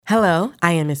Hello,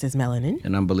 I am Mrs. Melanin.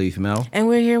 And I'm Belief Mel. And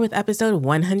we're here with episode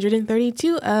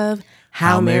 132 of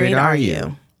How Married Are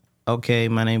You? Okay,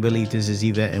 my name Belief. This is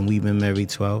Yvette, and we've been married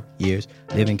 12 years.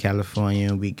 Live in California,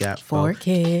 and we got 4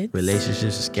 kids.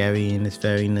 Relationships are scary, and it's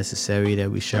very necessary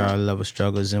that we share our love of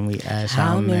struggles, and we ask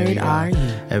How married are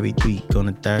you? Every week on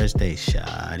a Thursday,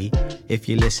 shawty. If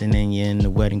you're listening, you're in the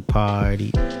wedding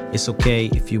party. It's okay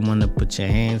if you want to put your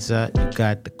hands up. You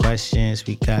got the questions,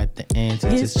 we got the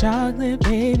answers. It's chocolate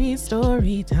baby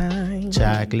story time.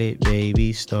 Chocolate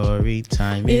baby story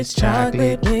time. It's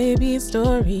chocolate baby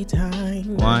story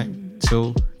time. 1,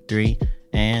 2, 3,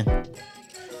 and...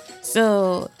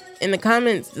 So, in the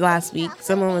comments last week,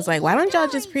 someone was like, why don't y'all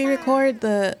just pre-record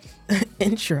the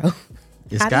intro?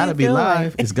 It's got to be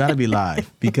live. It's got to be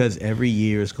live because every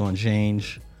year it's going to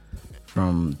change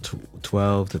from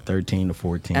 12 to 13 to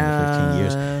 14 to 15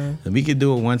 years. And we could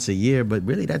do it once a year, but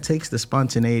really that takes the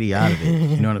spontaneity out of it.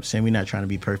 You know what I'm saying? We're not trying to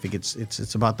be perfect.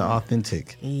 It's about the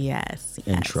authentic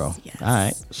intro. Yes. All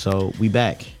right. So we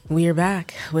back. We are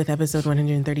back with episode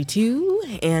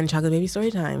 132 and Chocolate Baby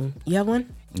Story Time. You have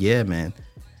one? Yeah, man.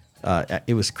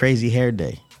 It was crazy hair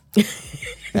day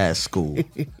at school.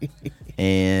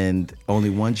 And only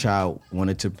one child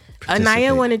wanted to participate.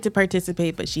 Anaya wanted to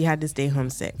participate, but she had to stay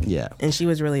home sick. Yeah. And she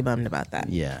was really bummed about that.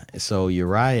 Yeah. So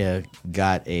Uriah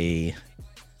got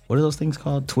what are those things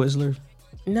called? Twizzlers?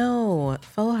 No,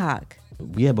 faux hawk.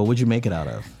 Yeah, but what'd you make it out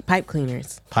of? Pipe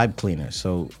cleaners. Pipe cleaner.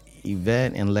 So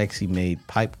Yvette and Lexi made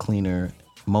pipe cleaner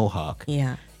mohawk.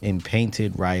 Yeah. And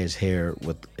painted Raya's hair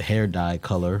with hair dye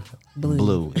color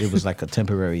blue. It was like a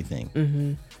temporary thing.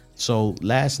 Mm-hmm. So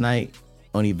last night,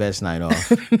 on Yvette's night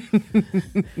off,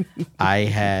 I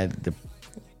had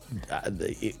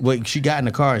she got in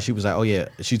the car and she was like, oh yeah,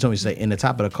 she told me to say in the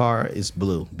top of the car is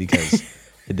blue because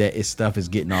its stuff is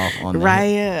getting off on the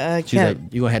Raya she's like,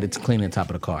 you're gonna have to clean the top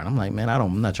of the car. And I'm like, man,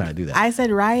 I'm not trying to do that. I said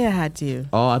Raya had to.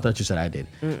 Oh, I thought you said I did.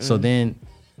 Mm-mm. So then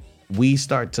we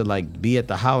start to like be at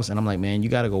the house and I'm like, man, you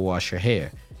gotta go wash your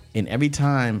hair. And every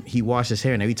time he washed his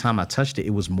hair and every time I touched it,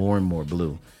 it was more and more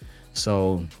blue.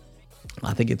 So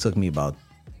I think it took me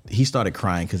he started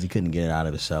crying because he couldn't get it out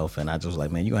of himself. And I just was like,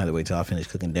 man, you're going to have to wait till I finish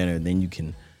cooking dinner.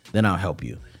 Then I'll help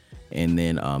you. And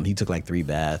then he took like 3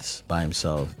 baths by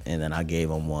himself. And then I gave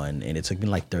him one. And it took me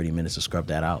like 30 minutes to scrub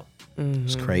that out. Mm-hmm. It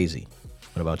was crazy.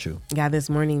 What about you? Yeah, this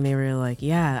morning they were like,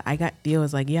 Theo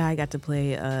was like, I got to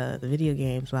play the video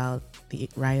games while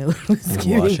Raya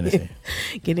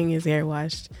was getting his hair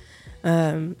washed.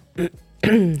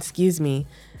 Excuse me.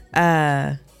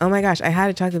 Oh my gosh, I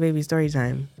had a chocolate baby story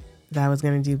time that I was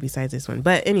going to do besides this one.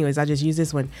 But anyways, I'll just use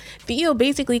this one. Theo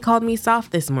basically called me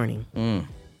soft this morning.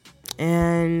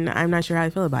 And I'm not sure how I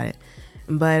feel about it.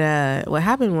 But what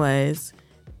happened was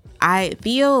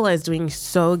Theo was doing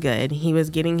so good. He was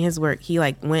getting his work. He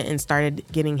went and started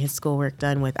getting his schoolwork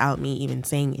done without me even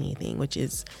saying anything, which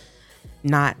is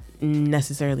not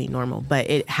necessarily normal. But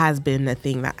it has been a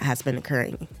thing that has been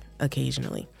occurring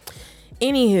occasionally.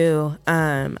 Anywho,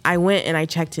 I went and I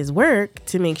checked his work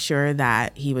to make sure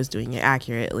that he was doing it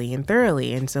accurately and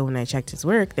thoroughly. And so when I checked his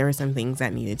work, there were some things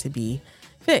that needed to be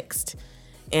fixed.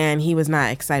 And he was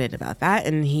not excited about that.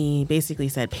 And he basically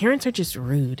said, parents are just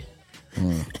rude.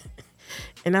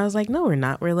 And I was like, no, we're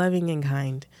not. We're loving and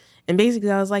kind. And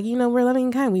basically I was like, we're loving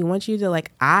and kind. We want you to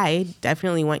I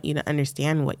definitely want you to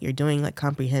understand what you're doing,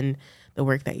 comprehend the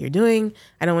work that you're doing.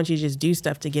 I don't want you to just do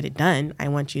stuff to get it done. I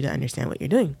want you to understand what you're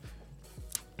doing.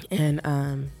 And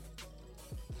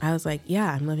I was like,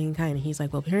 yeah, I'm loving and kind. And he's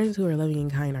like, well, parents who are loving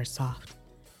and kind are soft.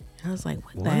 And I was like,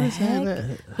 what the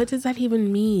heck? What does that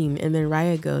even mean? And then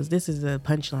Raya goes, this is the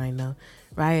punchline though.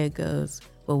 Raya goes,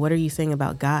 well, what are you saying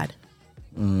about God?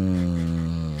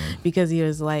 Because he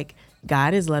was like,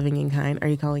 God is loving and kind. Are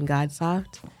you calling God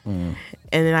soft? And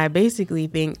then I basically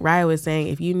think Raya was saying,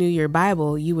 if you knew your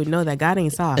Bible, you would know that God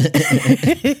ain't soft.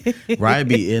 Raya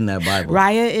be in that Bible.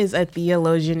 Raya is a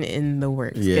theologian in the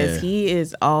works because he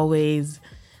is always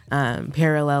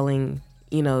paralleling,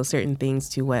 certain things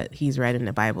to what he's read in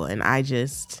the Bible. And I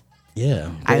just,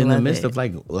 in the midst of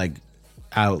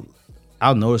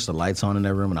I'll notice the lights on in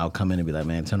that room and I'll come in and be like,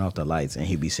 man, turn off the lights. And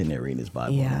he'd be sitting there reading his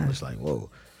Bible. Yeah. And I'm just like,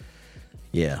 whoa.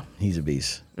 Yeah, he's a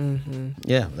beast. Mm-hmm.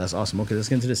 Yeah, that's awesome. Okay, let's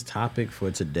get into this topic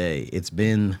for today. It's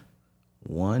been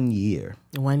 1 year.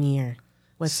 1 year.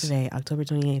 What's today? October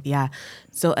 28th. Yeah.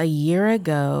 So a year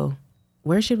ago,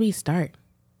 where should we start?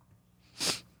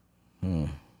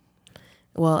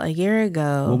 Well, a year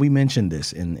ago... Well, we mentioned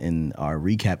this in our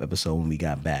recap episode when we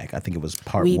got back. I think it was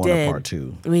part 1 or part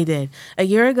 2. We did. A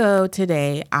year ago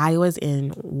today, I was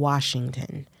in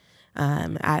Washington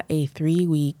at a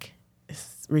 3-week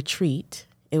retreat.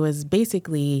 It was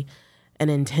basically an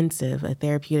intensive, a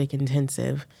therapeutic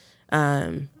intensive.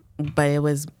 But it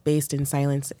was based in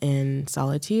silence and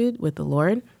solitude with the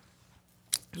Lord.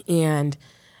 And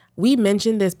we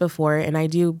mentioned this before,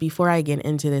 and before I get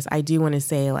into this, I do want to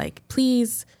say, like,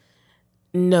 please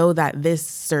know that this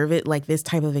service, like this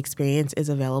type of experience, is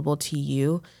available to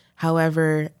you.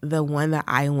 However, the one that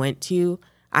I went to,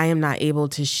 I am not able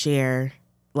to share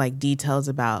like details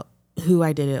about who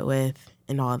I did it with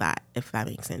and all that, if that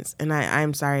makes sense. And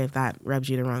I'm sorry if that rubs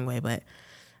you the wrong way, but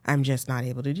I'm just not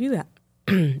able to do that.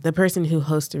 The person who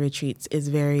hosts the retreats is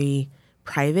very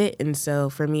private. And so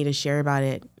for me to share about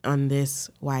it on this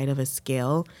wide of a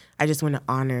scale, I just want to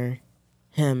honor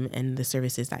him and the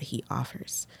services that he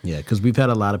offers. Yeah, because we've had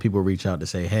a lot of people reach out to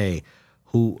say, hey,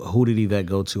 who did Yvette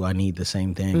go to? I need the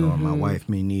same thing, or my wife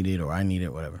may need it, or I need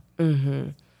it, whatever.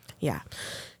 Yeah.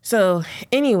 So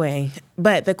anyway,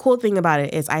 but the cool thing about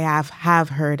it is I have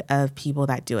heard of people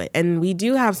that do it. And we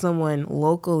do have someone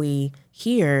locally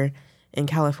here in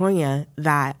California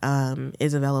that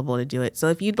is available to do it. So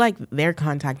if you'd like their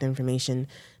contact information,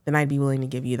 then I'd be willing to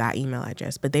give you that email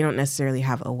address. But they don't necessarily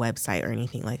have a website or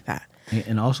anything like that.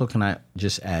 And also, can I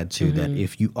just add to that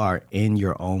if you are in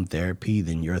your own therapy,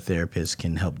 then your therapist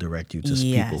can help direct you to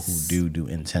people who do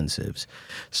intensives.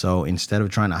 So instead of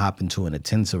trying to hop into an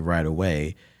intensive right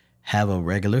away, have a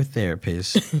regular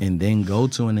therapist and then go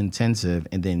to an intensive,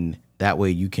 and then that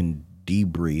way you can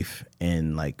debrief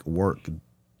and like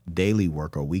daily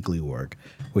work or weekly work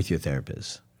with your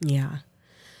therapist. Yeah.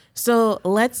 So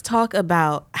let's talk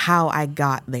about how I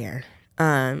got there.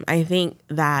 I think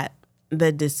that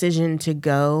the decision to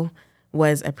go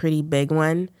was a pretty big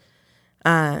one.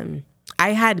 A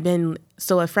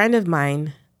friend of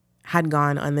mine had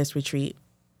gone on this retreat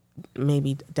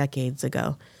maybe decades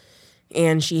ago,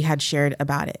 and she had shared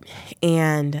about it.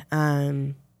 And,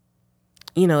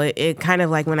 it kind of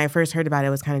like when I first heard about it,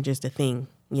 it was kind of just a thing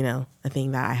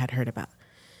that I had heard about.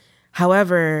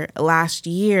 However, last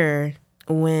year,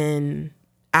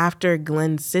 after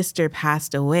Glenn's sister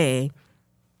passed away,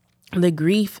 the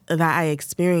grief that I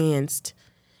experienced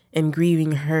in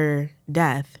grieving her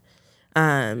death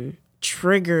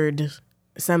triggered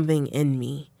something in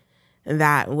me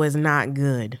that was not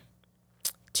good,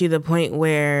 to the point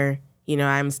where,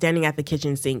 I'm standing at the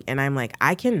kitchen sink and I'm like,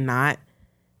 I cannot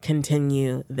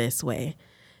continue this way,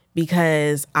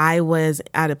 because I was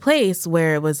at a place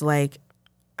where it was like,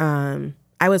 I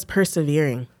was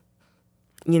persevering.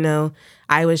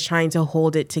 I was trying to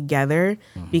hold it together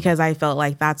because I felt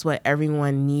like that's what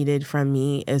everyone needed from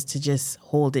me, is to just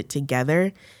hold it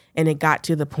together. And it got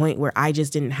to the point where I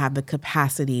just didn't have the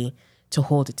capacity to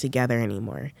hold it together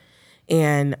anymore.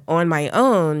 And on my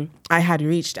own, I had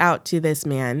reached out to this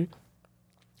man,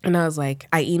 and I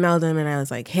emailed him and I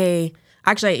was like, hey,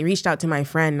 actually I reached out to my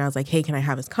friend and I was like, hey, can I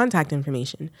have his contact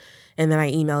information? And then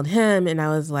I emailed him and I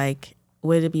was like,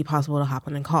 would it be possible to hop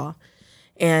on a call?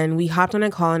 And we hopped on a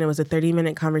call, and it was a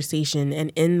 30-minute conversation.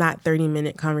 And in that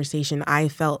 30-minute conversation, I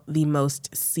felt the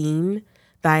most seen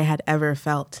that I had ever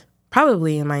felt,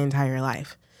 probably in my entire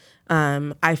life.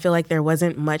 I feel like there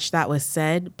wasn't much that was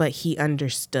said, but he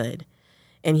understood.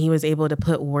 And he was able to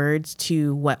put words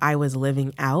to what I was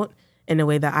living out in a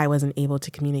way that I wasn't able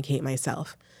to communicate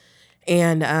myself.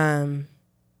 And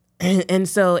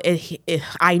so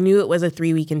I knew it was a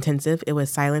 3-week intensive. It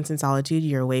was silence and solitude.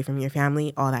 You're away from your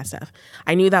family, all that stuff.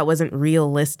 I knew that wasn't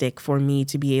realistic for me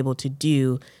to be able to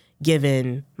do,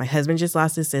 given my husband just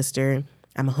lost his sister.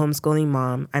 I'm a homeschooling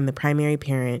mom. I'm the primary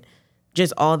parent,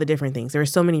 just all the different things. There were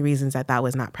so many reasons that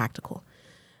was not practical.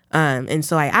 And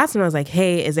so I asked him, I was like,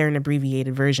 hey, is there an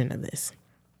abbreviated version of this?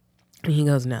 And he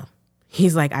goes, no.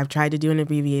 He's like, I've tried to do an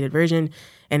abbreviated version,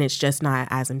 and it's just not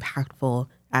as impactful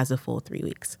as a full 3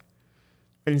 weeks.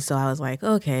 And so I was like,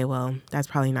 okay, well, that's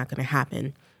probably not going to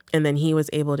happen. And then he was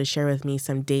able to share with me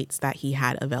some dates that he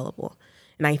had available.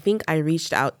 And I think I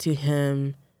reached out to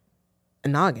him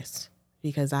in August,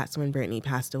 because that's when Brittany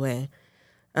passed away.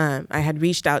 I had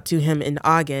reached out to him in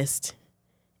August,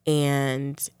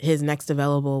 and his next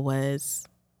available was,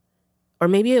 or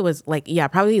maybe it was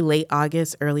probably late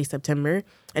August, early September.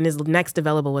 And his next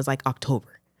available was like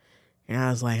October. And I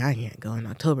was like, I can't go in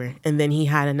October. And then he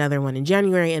had another one in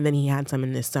January, and then he had some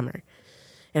in this summer.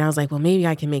 And I was like, well, maybe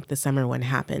I can make the summer one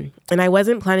happen. And I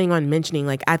wasn't planning on mentioning,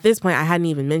 at this point, I hadn't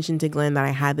even mentioned to Glenn that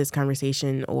I had this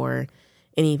conversation or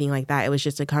anything like that. It was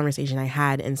just a conversation I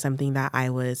had and something that I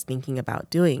was thinking about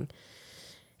doing.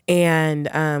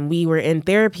 And we were in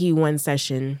therapy one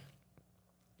session,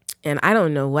 and I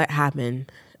don't know what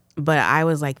happened, but I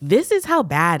was like, this is how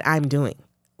bad I'm doing.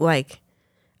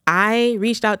 I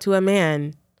reached out to a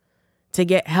man to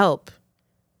get help,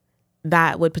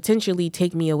 that would potentially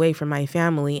take me away from my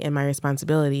family and my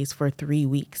responsibilities for 3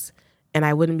 weeks. And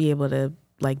I wouldn't be able to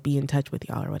like be in touch with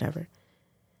y'all or whatever.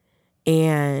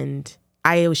 And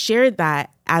I shared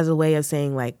that as a way of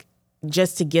saying like,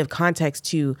 just to give context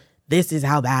to this is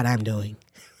how bad I'm doing.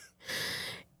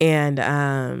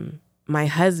 And my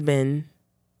husband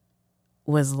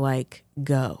was like,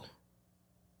 go.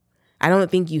 I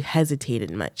don't think you hesitated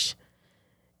much.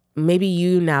 Maybe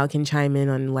you now can chime in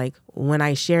on like when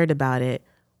I shared about it,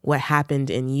 what happened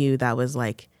in you that was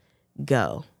like,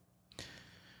 go.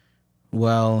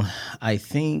 Well, I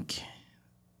think,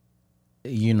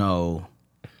 you know,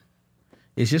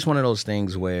 it's just one of those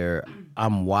things where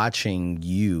I'm watching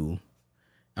you,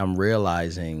 I'm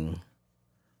realizing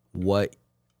what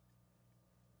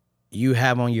you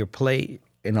have on your plate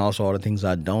and also all the things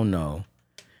I don't know.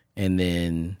 And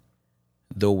then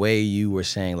the way you were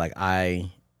saying, like,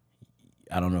 I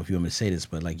don't know if you want me to say this,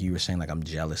 but like you were saying, like, I'm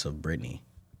jealous of Brittany.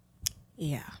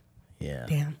 Yeah. Yeah.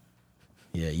 Damn.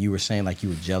 Yeah, you were saying like you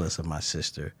were jealous of my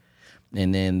sister.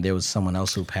 And then there was someone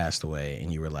else who passed away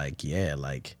and you were like, yeah,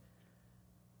 like,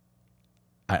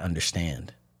 I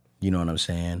understand. You know what I'm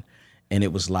saying? And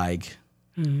it was like,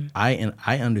 I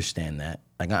understand that.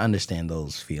 Like, I understand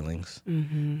those feelings.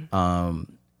 Mm-hmm.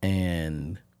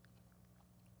 And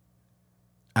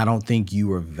I don't think you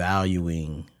were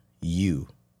valuing you.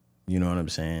 You know what I'm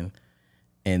saying?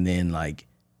 And then, like,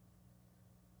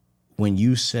 when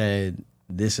you said,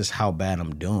 this is how bad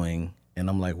I'm doing, and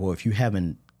I'm like, well, if you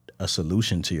haven't a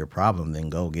solution to your problem, then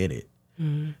go get it.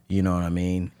 Mm-hmm. You know what I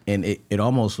mean? And it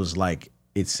almost was like,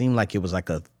 it seemed like it was like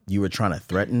you were trying to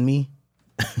threaten me.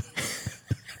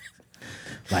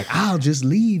 Like, I'll just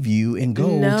leave you and go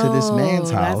to this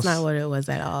man's house. That's not what it was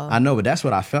at all. I know, but that's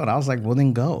what I felt. I was like, well,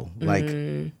 then go.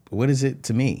 Like, what is it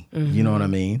to me? Mm-hmm. You know what I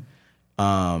mean?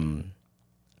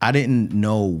 I didn't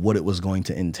know what it was going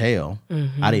to entail.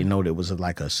 Mm-hmm. I didn't know that it was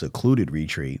like a secluded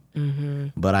retreat. Mm-hmm.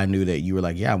 But I knew that you were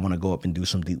like, yeah, I want to go up and do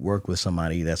some deep work with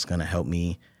somebody that's going to help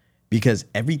me. Because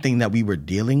everything that we were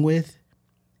dealing with,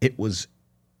 it was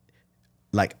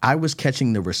like I was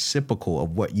catching the reciprocal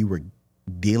of what you were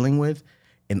dealing with.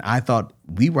 And I thought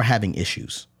we were having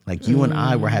issues. Like you and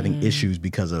I were having issues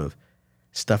because of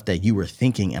stuff that you were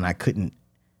thinking and I couldn't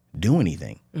do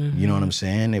anything. Mm-hmm. You know what I'm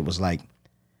saying? It was like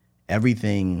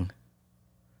everything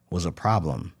was a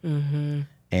problem. Mm-hmm.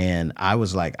 And I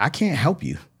was like, I can't help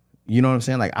you. You know what I'm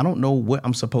saying? Like, I don't know what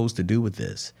I'm supposed to do with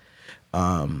this.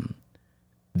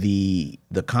 The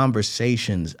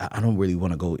conversations, I don't really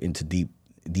want to go into deep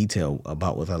detail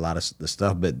about with a lot of the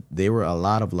stuff, but there were a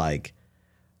lot of like,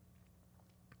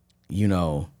 you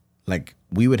know, like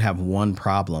we would have one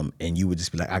problem and you would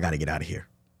just be like, I got to get out of here.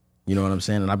 You know what I'm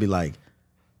saying? And I'd be like,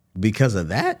 because of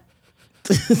that?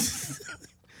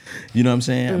 You know what I'm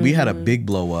saying? Mm-hmm. We had a big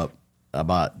blow up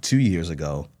about 2 years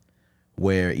ago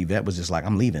where Yvette was just like,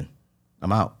 I'm leaving.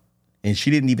 I'm out. And she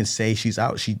didn't even say she's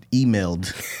out. She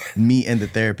emailed me and the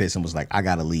therapist and was like, I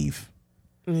got to leave.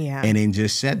 Yeah. And then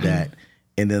just said that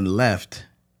and then left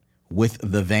with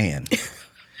the van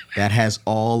that has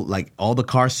all the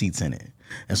car seats in it.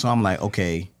 And so I'm like,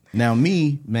 okay, now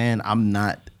me, man,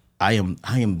 I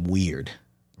am weird,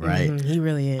 right? Mm-hmm, he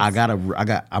really is.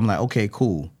 I'm like, okay,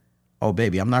 cool. Oh,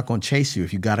 baby, I'm not going to chase you.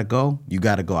 If you got to go, you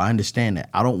got to go. I understand that.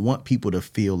 I don't want people to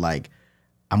feel like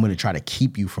I'm going to try to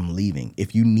keep you from leaving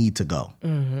if you need to go.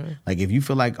 Mm-hmm. Like, if you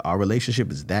feel like our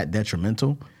relationship is that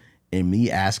detrimental and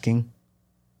me asking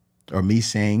or me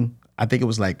saying, I think it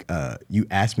was like you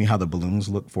asked me how the balloons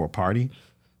look for a party.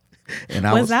 And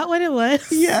was that what it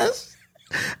was? Yes.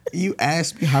 You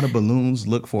asked me how the balloons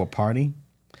look for a party.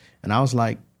 And I was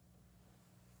like,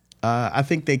 I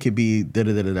think they could be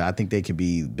da-da-da-da-da. I think they could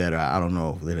be better. I don't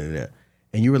know. Da-da-da-da.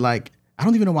 And you were like, I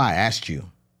don't even know why I asked you.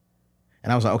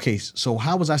 And I was like, okay, so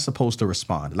how was I supposed to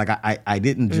respond? Like, I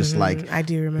didn't just I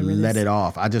do remember let it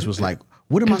off. I just was like,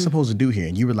 what am I supposed to do here?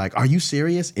 And you were like, are you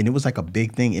serious? And it was like a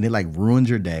big thing. And it like ruined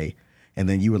your day. And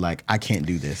then you were like, I can't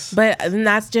do this. But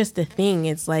that's just the thing.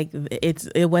 It's like,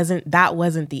 that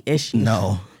wasn't the issue.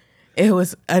 No. It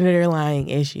was underlying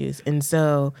issues. And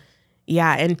so,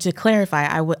 yeah. And to clarify,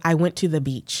 I went to the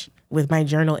beach with my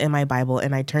journal and my Bible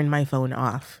and I turned my phone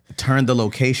off. Turned the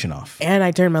location off. And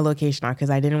I turned my location off because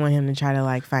I didn't want him to try to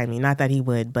like find me. Not that he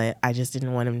would, but I just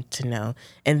didn't want him to know.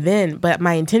 And then, but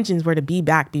my intentions were to be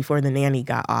back before the nanny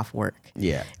got off work.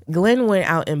 Yeah. Glenn went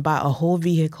out and bought a whole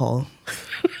vehicle.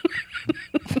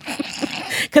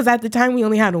 Because at the time we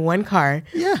only had one car.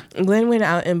 Yeah. Glenn went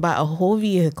out and bought a whole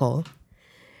vehicle.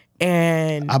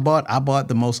 And I bought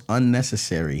the most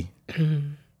unnecessary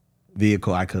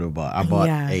vehicle I could have bought. I bought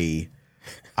I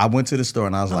went to the store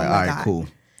and I was like, all right, God. Cool.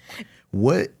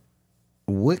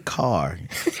 What car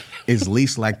is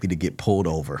least likely to get pulled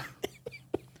over?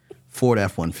 Ford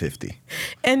F-150.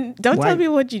 And don't tell me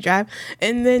what you drive.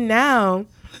 And now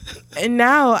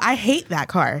I hate that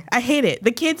car. I hate it.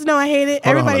 The kids know I hate it.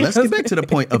 Hold on. Let's get back to the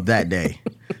point of that day.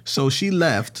 So she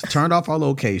left, turned off our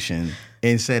location,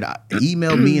 and said,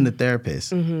 email me and the therapist.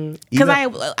 Because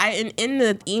in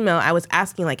the email, I was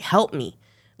asking, like, help me.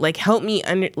 Like, help me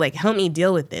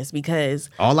deal with this, because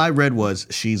all I read was,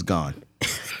 she's gone.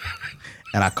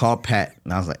 And I called Pat,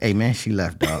 and I was like, hey, man, she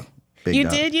left, dog. You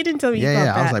did? You didn't tell me you called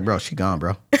Pat. I was like, bro, she gone,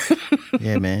 bro.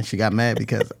 Yeah, man, she got mad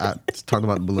because I talked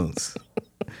about the balloons.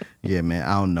 Yeah, man,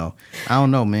 I don't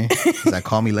know, man. He's like,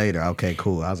 call me later. Okay,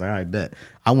 cool. I was like, all right, bet.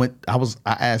 I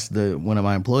asked one of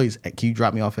my employees, can you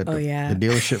drop me off at the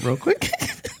dealership real quick?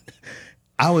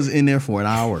 I was in there for an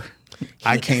hour.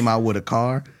 I came out with a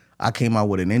car. I came out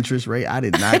with an interest rate. I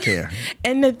did not care.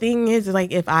 And the thing is,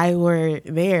 like, if I were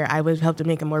there, I would help to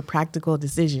make a more practical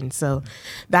decision. So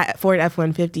that Ford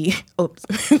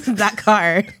F-150, that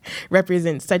car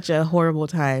represents such a horrible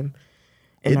time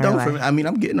in our life. I mean,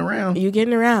 I'm getting around. You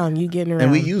getting around.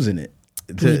 And we using it.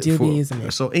 We do be using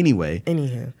it. So anyway.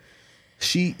 Anywho.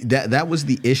 That was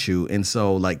the issue. And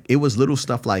so, like, it was little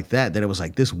stuff like that it was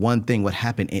like this one thing would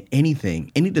happen in any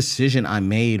decision I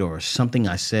made or something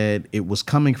I said, it was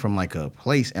coming from like a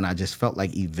place, and I just felt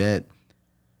like Yvette,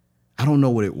 I don't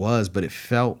know what it was, but it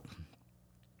felt,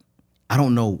 I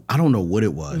don't know what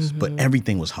it was, but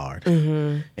everything was hard.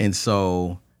 And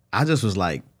so I just was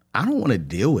like, I don't want to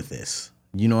deal with this.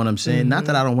 You know what I'm saying? Not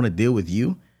that I don't want to deal with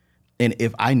you. And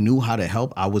if I knew how to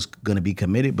help, I was going to be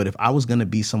committed. But if I was going to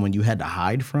be someone you had to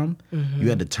hide from, you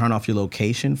had to turn off your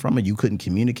location from, and you couldn't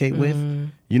communicate with,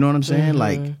 you know what I'm saying?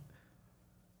 Like,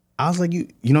 I was like, you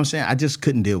know what I'm saying? I just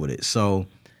couldn't deal with it. So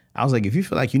I was like, if you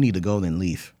feel like you need to go, then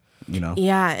leave, you know?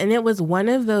 Yeah. And it was one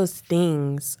of those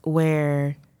things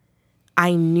where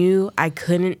I knew I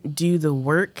couldn't do the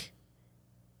work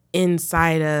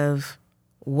inside of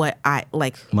what I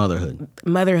like. Motherhood,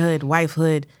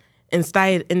 wifehood.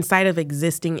 Inside of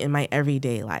existing in my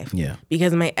everyday life. Yeah.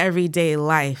 Because my everyday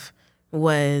life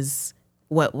was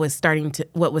what was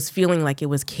feeling like it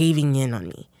was caving in on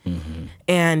me.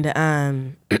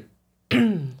 And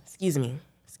excuse me.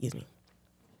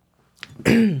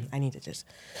 I need to just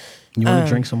You want to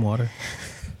drink some water?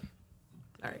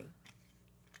 Sorry.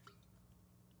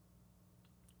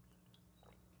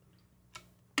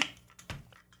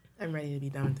 I'm ready to be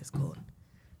done with this cold.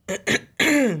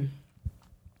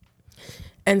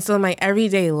 And so my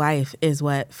everyday life is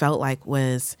what felt like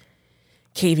was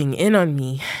caving in on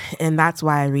me. And that's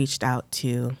why I reached out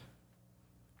to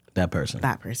that person.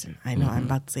 I know, I'm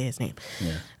about to say his name.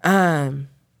 Yeah.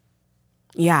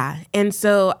 Yeah. And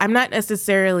so I'm not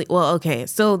necessarily,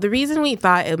 so the reason we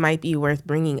thought it might be worth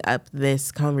bringing up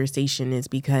this conversation is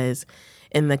because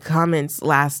in the comments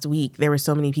last week, there were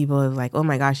so many people who were like, oh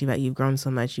my gosh, Yvette, you've grown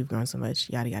so much,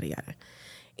 yada, yada, yada.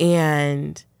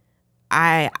 And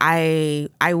I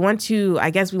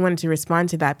guess we wanted to respond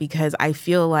to that because I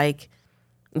feel like,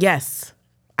 yes,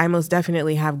 I most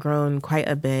definitely have grown quite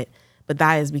a bit, but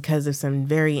that is because of some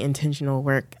very intentional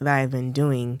work that I've been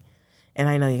doing. And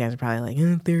I know you guys are probably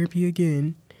like, therapy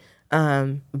again.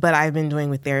 But I've been doing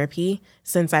with therapy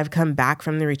since I've come back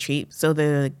from the retreat. So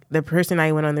the person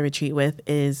I went on the retreat with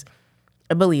is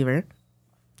a believer.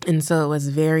 And so it was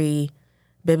very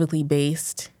biblically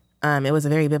based. It was a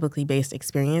very biblically based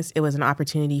experience. It was an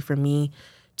opportunity for me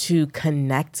to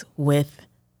connect with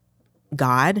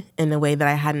God in a way that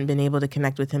I hadn't been able to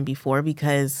connect with him before,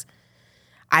 because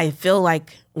I feel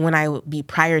like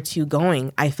prior to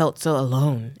going, I felt so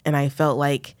alone, and I felt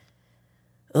like,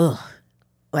 I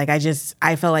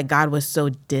felt like God was so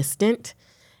distant.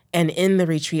 And in the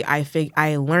retreat,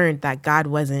 I learned that God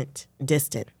wasn't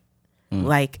distant.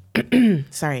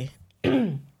 Sorry.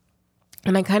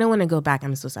 And I kind of want to go back.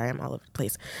 I'm so sorry. I'm all over the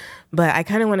place. But I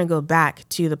kind of want to go back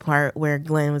to the part where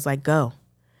Glenn was like, go.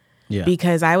 Yeah.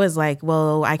 Because I was like,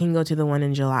 well, I can go to the one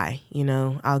in July. You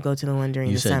know, I'll go to the one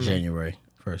during the summer. You said January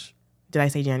 1st. Did I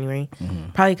say January?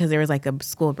 Probably because there was like a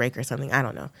school break or something. I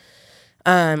don't know.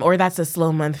 Or that's a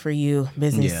slow month for you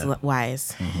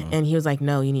business-wise. And he was like,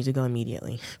 no, you need to go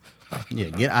immediately. Yeah,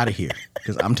 get out of here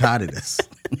because I'm tired of this.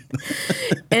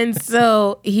 And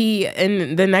so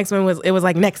and the next one was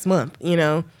like next month, you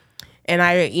know. And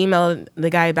I emailed the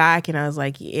guy back and I was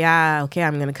like, yeah, okay,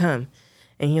 I'm going to come.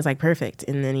 And he was like, perfect.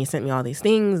 And then he sent me all these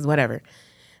things, whatever.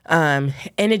 And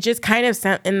it just kind of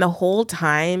and the whole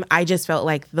time I just felt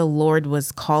like the Lord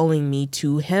was calling me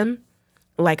to him.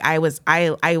 Like I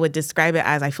would describe it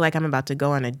as I feel like I'm about to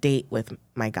go on a date with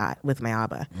my God, with my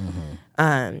Abba.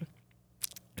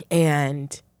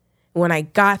 And when I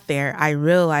got there, I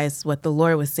realized what the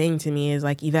Lord was saying to me is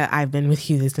like, Yvette, I've been with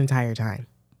you this entire time.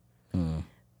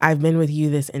 I've been with you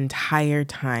this entire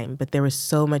time, but there was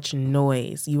so much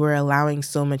noise. You were allowing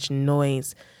so much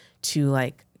noise to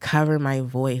like cover my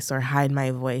voice or hide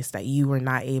my voice that you were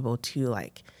not able to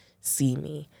like see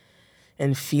me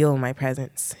and feel my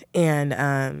presence.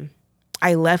 And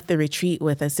I left the retreat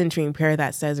with a centering prayer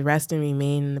that says, rest and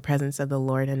remain in the presence of the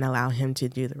Lord and allow him to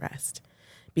do the rest.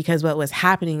 Because what was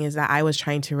happening is that I was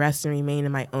trying to rest and remain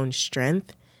in my own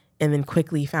strength and then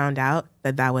quickly found out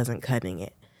that that wasn't cutting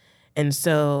it. And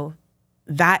so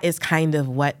that is kind of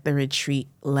what the retreat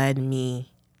led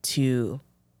me to,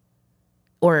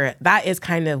 or that is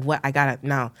kind of what I got.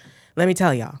 Now, let me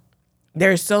tell y'all,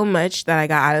 there's so much that I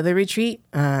got out of the retreat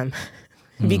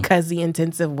because the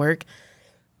intensive work,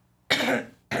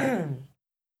 the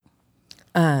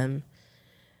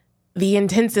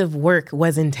intensive work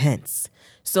was intense.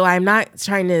 So I'm not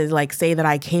trying to like say that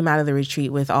I came out of the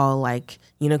retreat with all like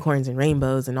unicorns and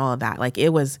rainbows and all of that. Like it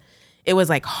was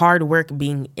like hard work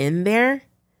being in there.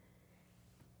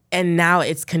 And now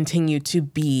it's continued to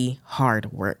be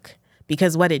hard work,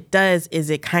 because what it does is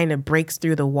it kind of breaks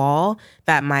through the wall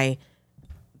that my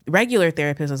regular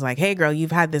therapist was like, hey girl,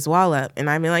 you've had this wall up. And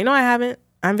I'm like, no, I haven't.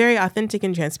 I'm very authentic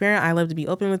and transparent. I love to be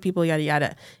open with people, yada,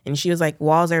 yada. And she was like,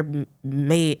 walls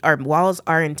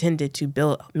are intended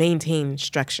to maintain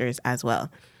structures as well.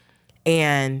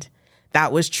 And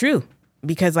that was true,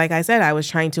 because like I said, I was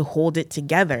trying to hold it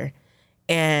together.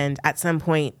 And at some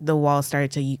point, the wall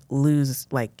started to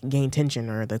gain tension,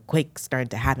 or the quake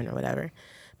started to happen or whatever.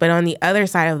 But on the other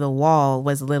side of the wall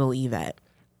was little Yvette.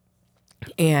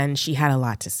 And she had a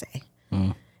lot to say.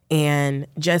 And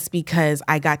just because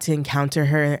I got to encounter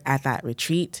her at that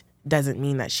retreat doesn't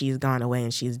mean that she's gone away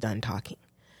and she's done talking.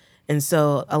 And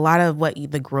so a lot of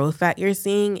the growth that you're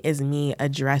seeing is me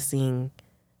addressing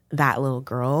that little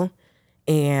girl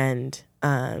and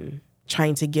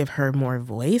trying to give her more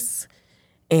voice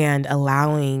and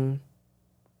allowing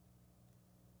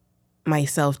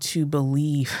myself to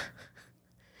believe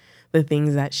the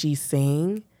things that she's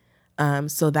saying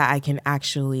so that I can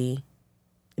actually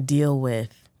deal with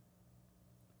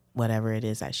whatever it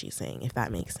is that she's saying, if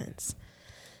that makes sense.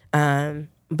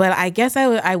 But I guess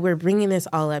we're bringing this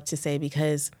all up to say,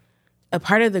 because a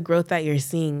part of the growth that you're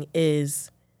seeing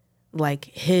is like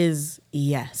his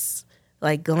yes,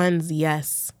 like Glenn's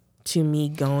yes to me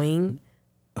going.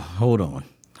 Hold on.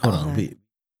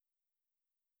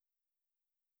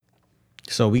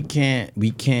 So we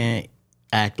can't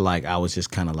act like I was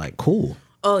just kind of like cool.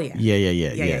 Oh yeah.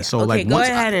 Yeah. So okay, go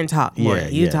ahead and talk more.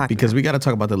 Talk because now. We got to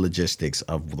talk about the logistics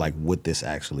of like what this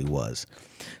actually was.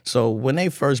 So when they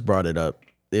first brought it up,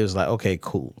 it was like, okay,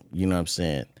 cool. You know what I'm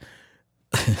saying?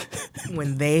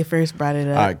 When they first brought it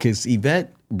up, all right, because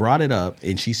Yvette brought it up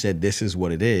and she said, "This is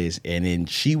what it is," and then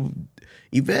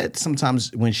Yvette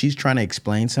sometimes when she's trying to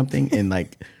explain something and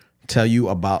like tell you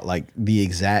about like the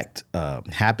exact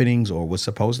happenings or what's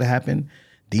supposed to happen,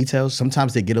 details,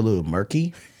 sometimes they get a little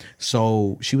murky.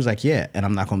 So she was like, yeah, and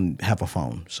I'm not going to have a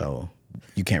phone, so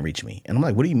you can't reach me. And I'm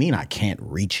like, what do you mean I can't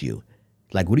reach you?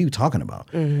 Like, what are you talking about?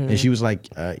 Mm-hmm. And she was like,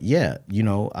 yeah, you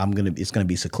know, it's going to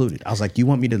be secluded. I was like, you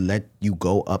want me to let you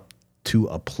go up to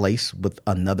a place with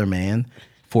another man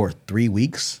for 3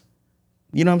 weeks?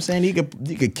 You know what I'm saying? He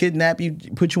could kidnap you,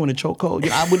 put you in a chokehold.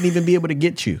 I wouldn't even be able to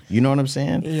get you. You know what I'm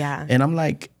saying? Yeah. And I'm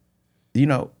like, you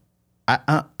know,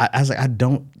 I was like,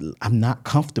 I'm not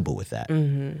comfortable with that.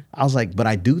 Mm-hmm. I was like, but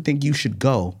I do think you should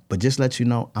go, but just let you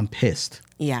know, I'm pissed.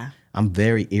 Yeah. I'm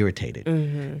very irritated.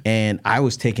 Mm-hmm. And I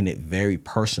was taking it very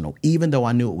personal, even though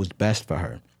I knew it was best for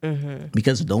her. Mm-hmm.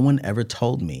 Because no one ever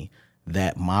told me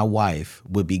that my wife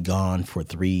would be gone for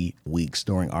 3 weeks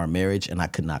during our marriage and I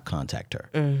could not contact her.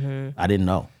 Mm-hmm. I didn't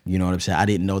know. You know what I'm saying? I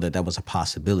didn't know that was a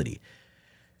possibility.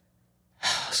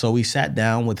 So we sat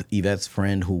down with Yvette's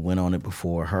friend who went on it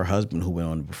before, her husband who went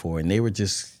on it before, and they were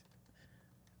just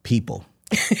people.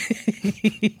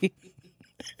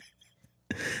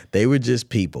 They were just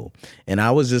people. And I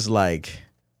was just like,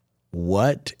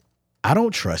 what? I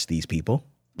don't trust these people.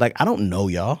 Like, I don't know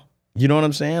y'all. You know what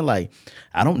I'm saying? Like,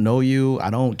 I don't know you. I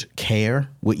don't care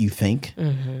what you think.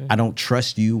 Mm-hmm. I don't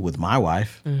trust you with my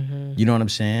wife. Mm-hmm. You know what I'm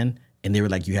saying? And they were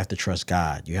like, you have to trust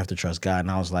God. You have to trust God. And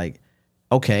I was like,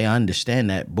 okay, I understand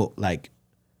that, but like,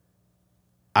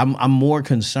 I'm more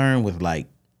concerned with like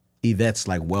Yvette's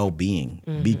like well-being,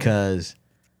 mm-hmm. because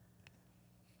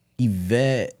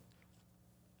Yvette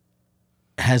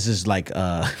has this like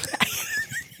I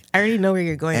already know where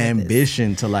you're going.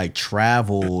 Ambition to like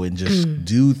travel and just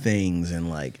do things and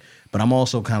like But I'm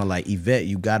also kind of like, Yvette,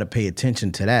 you got to pay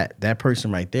attention to that. That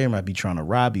person right there might be trying to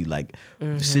rob you. Like,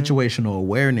 situational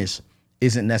awareness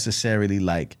isn't necessarily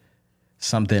like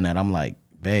something that I'm like,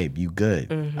 babe, you good.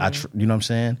 You know what I'm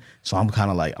saying? So I'm kind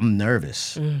of like, I'm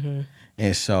nervous.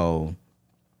 And so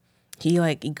he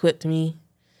like equipped me.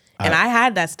 And I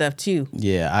had that stuff too.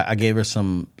 Yeah, I gave her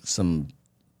some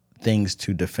things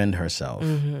to defend herself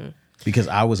because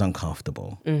I was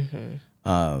uncomfortable.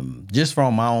 Just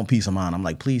for my own peace of mind, I'm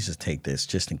like, please just take this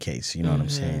just in case. You know what I'm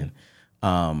saying?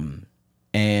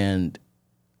 And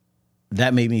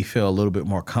that made me feel a little bit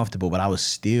more comfortable, but I was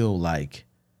still like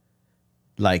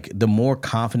the more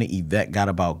confident Yvette got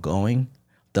about going,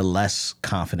 the less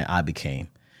confident I became.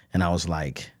 And I was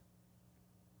like,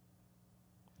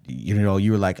 you know,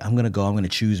 you were like, I'm going to go, I'm going to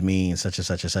choose me and such and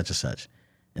such and such and such.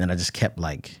 And then I just kept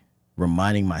like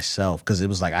reminding myself, because it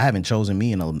was like, I haven't chosen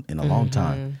me in a long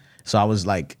time. So I was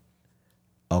like,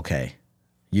 okay,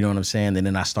 you know what I'm saying? And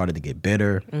then I started to get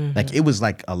bitter. Like it was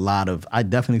like I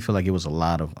definitely feel like it was a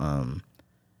lot of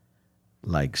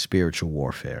like spiritual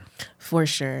warfare. For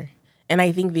sure. And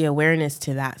I think the awareness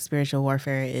to that spiritual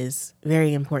warfare is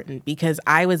very important, because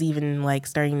I was even like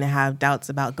starting to have doubts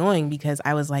about going, because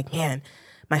I was like, man,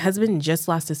 my husband just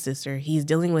lost his sister. He's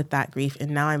dealing with that grief.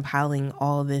 And now I'm piling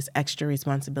all this extra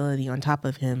responsibility on top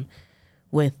of him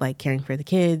with like caring for the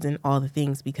kids and all the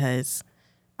things, because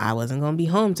I wasn't going to be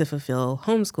home to fulfill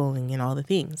homeschooling and all the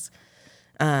things.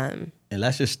 And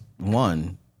let's just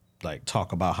like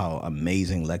talk about how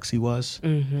amazing Lexi was.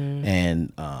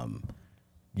 And,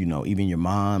 you know, even your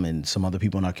mom and some other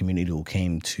people in our community who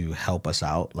came to help us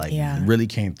out, like really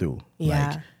came through.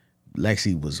 Like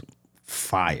Lexi was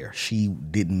fire. She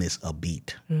didn't miss a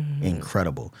beat.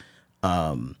 Incredible.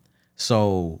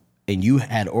 So, and you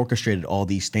had orchestrated all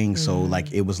these things. So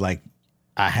like, it was like,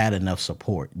 I had enough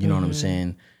support, you know what I'm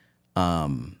saying?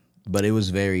 But it was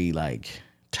very like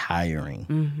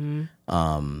tiring.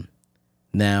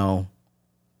 Now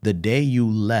the day you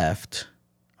left,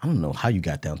 I don't know how you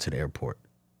got down to the airport.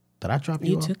 Did I drop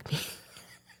you off? You took me.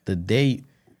 The day,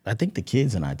 I think the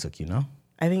kids and I took you, no?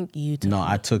 I think you took me. No,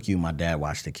 I took you. My dad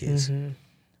watched the kids.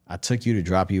 I took you to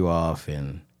drop you off,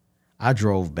 and I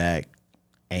drove back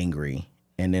angry.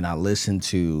 And then I listened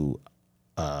to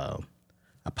a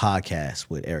podcast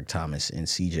with Eric Thomas and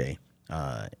CJ,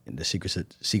 the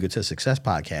Secret to Success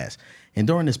podcast. And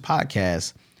during this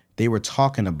podcast, they were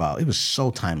talking about, it was so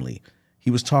timely.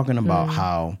 He was talking about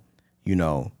how, you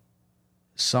know,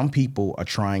 some people are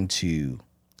trying to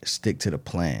stick to the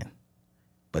plan,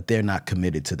 but they're not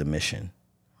committed to the mission,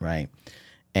 right?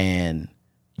 And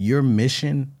your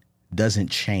mission doesn't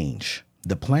change.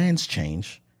 The plans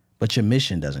change, but your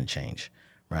mission doesn't change,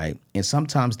 right? And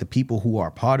sometimes the people who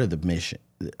are part of the mission,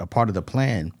 a part of the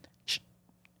plan,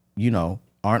 you know,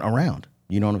 aren't around.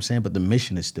 You know what I'm saying? But the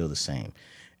mission is still the same.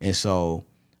 And so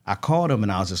I called him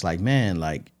and I was just like, man,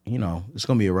 like, you know, it's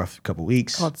going to be a rough couple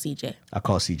weeks. Called CJ. I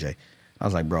called CJ. I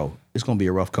was like, bro, it's going to be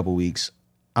a rough couple weeks.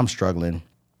 I'm struggling.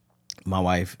 My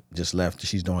wife just left.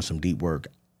 She's doing some deep work.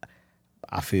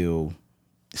 I feel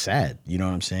sad. You know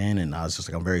what I'm saying? And I was just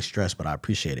like, I'm very stressed, but I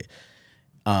appreciate it.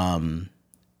 And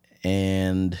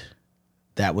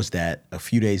that was that. A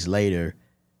few days later,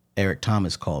 Eric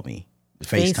Thomas called me.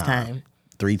 FaceTime.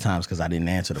 3 times because I didn't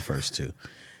answer the first 2.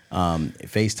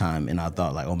 FaceTime, and I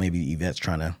thought like, oh, maybe Yvette's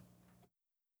trying to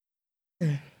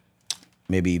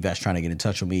get in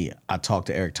touch with me. I talked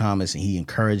to Eric Thomas, and he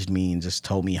encouraged me and just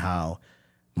told me how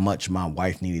much my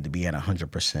wife needed to be at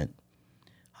 100%.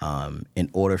 In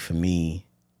order for me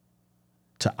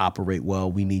to operate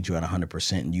well, we need you at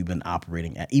 100%, and you've been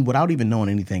operating at, without even knowing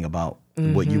anything about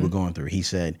what you were going through. He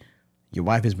said, your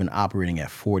wife has been operating at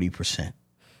 40%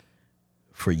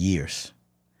 for years.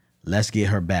 Let's get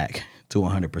her back to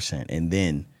 100%, and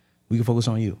then we can focus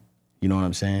on you. You know what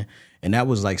I'm saying? And that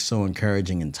was like so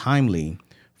encouraging and timely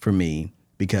for me,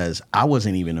 because I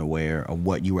wasn't even aware of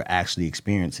what you were actually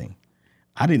experiencing.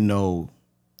 I didn't know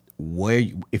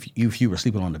if you were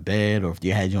sleeping on the bed or if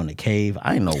you had you in the cave.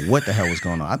 I didn't know what the hell was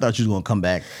going on. I thought you was going to come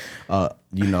back,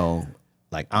 you know,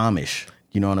 like Amish.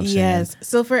 You know what I'm saying? Yes.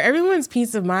 So for everyone's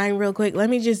peace of mind, real quick, let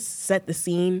me just set the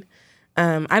scene.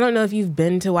 I don't know if you've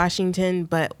been to Washington,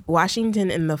 but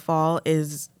Washington in the fall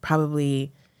is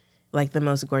probably like the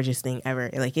most gorgeous thing ever.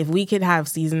 Like if we could have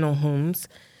seasonal homes,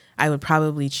 I would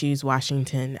probably choose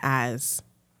Washington as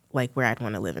like where I'd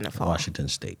want to live in the fall. Washington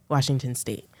State.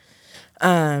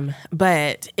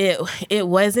 But it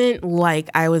wasn't like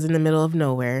I was in the middle of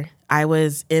nowhere. I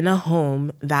was in a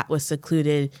home that was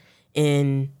secluded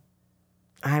in,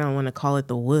 I don't want to call it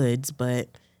the woods, but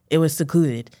it was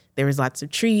secluded. There was lots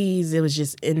of trees. It was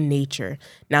just in nature.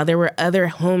 Now, there were other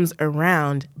homes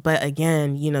around, but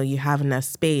again, you know, you have enough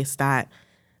space that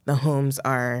the homes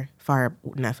are far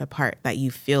enough apart that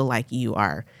you feel like you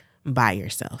are by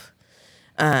yourself.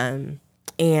 And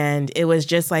it was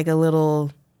just like a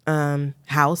little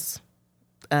house.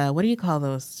 What do you call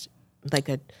those? Like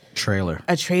a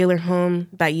trailer home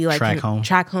that you like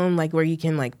track home, like where you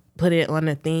can like put it on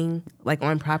a thing, like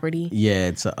on property. Yeah,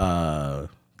 it's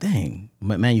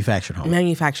manufactured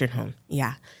home.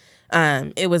 Yeah.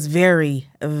 It was very,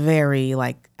 very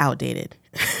like outdated.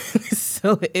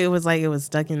 So it was like it was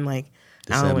stuck in like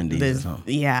the 70s or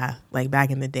something. Yeah, like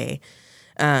back in the day.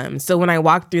 So when I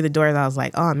walked through the doors, I was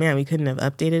like, oh man, we couldn't have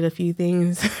updated a few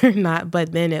things or not.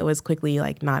 But then it was quickly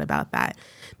like not about that.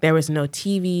 There was no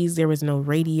TVs. There was no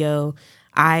radio.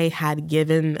 I had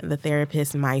given the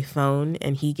therapist my phone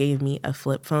and he gave me a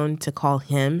flip phone to call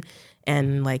him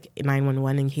and like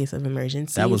 911 in case of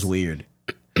emergencies. That was weird.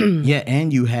 Yeah,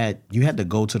 and you had to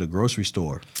go to the grocery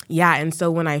store. Yeah, and so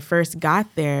when I first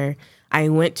got there, I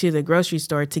went to the grocery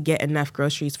store to get enough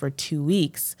groceries for 2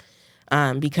 weeks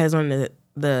because on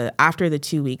the after the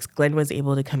 2 weeks, Glenn was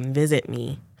able to come visit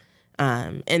me.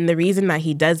 And the reason that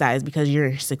he does that is because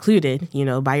you're secluded, you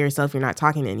know, by yourself, you're not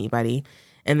talking to anybody.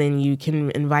 And then you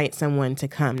can invite someone to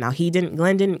come. Now,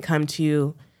 Glenn didn't come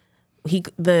to,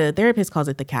 the therapist calls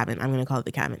it the cabin. I'm going to call it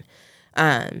the cabin.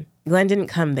 Glenn didn't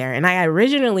come there. And I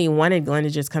originally wanted Glenn to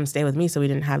just come stay with me so we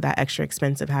didn't have that extra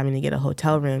expense of having to get a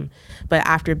hotel room. But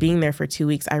after being there for 2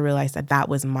 weeks, I realized that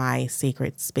was my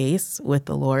sacred space with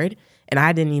the Lord. And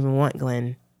I didn't even want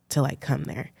Glenn to like come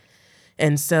there.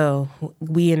 And so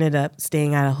we ended up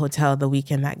staying at a hotel the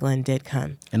weekend that Glenn did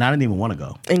come. And I didn't even want to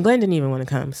go. And Glenn didn't even want to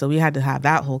come. So we had to have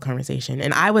that whole conversation.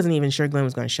 And I wasn't even sure Glenn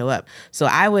was going to show up. So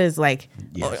I was like,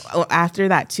 yes. After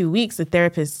that 2 weeks, the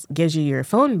therapist gives you your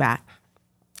phone back.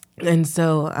 And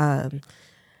so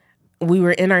we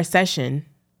were in our session.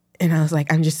 And I was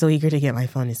like, I'm just so eager to get my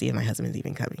phone to see if my husband's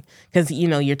even coming. Because, you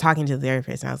know, you're talking to the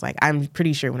therapist. And I was like, I'm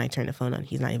pretty sure when I turn the phone on,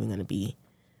 he's not even going to be.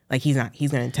 Like, he's going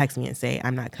to text me and say,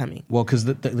 I'm not coming. Well, because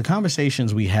the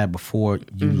conversations we had before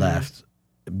you left,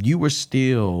 you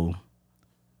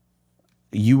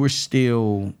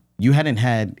hadn't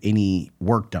had any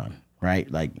work done, right?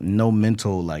 Like, no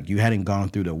mental, like, you hadn't gone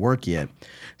through the work yet.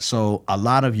 So a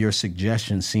lot of your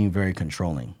suggestions seemed very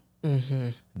controlling. Mm-hmm.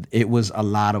 It was a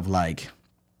lot of, like,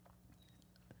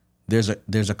 there's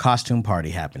a costume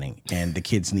party happening, and the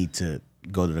kids need to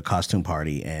go to the costume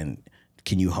party, and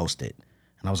can you host it?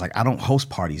 And I was like, I don't host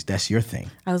parties. That's your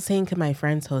thing. I was saying, could my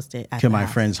friends host it at the house? Could my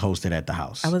friends host it at the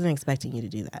house? I wasn't expecting you to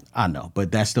do that. I know,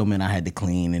 but that still meant I had to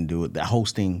clean and do it. The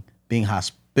hosting, being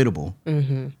hospitable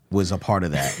was a part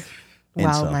of that.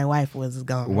 While my wife was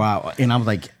gone. Wow. And I'm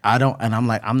like,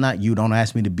 I'm not you. Don't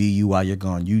ask me to be you while you're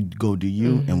gone. You go do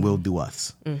you and we'll do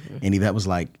us. And Yvette was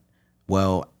like,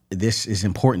 well, this is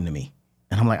important to me.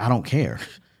 And I'm like, I don't care.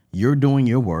 You're doing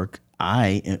your work.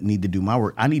 I need to do my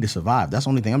work. I need to survive. That's the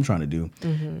only thing I'm trying to do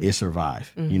is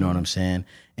survive. You know what I'm saying?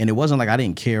 And it wasn't like I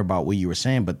didn't care about what you were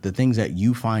saying, but the things that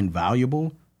you find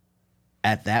valuable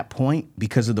at that point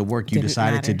because of the work you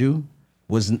decided to do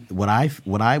was what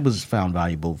I was found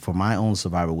valuable for my own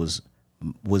survival was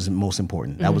most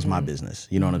important. That was my business.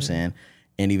 You know what I'm saying?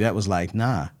 And Yvette was like,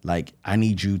 nah, like, I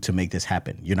need you to make this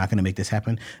happen. You're not going to make this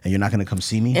happen and you're not going to come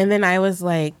see me. And then I was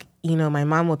like, you know, my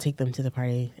mom will take them to the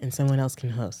party and someone else can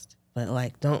host. But,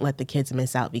 like, don't let the kids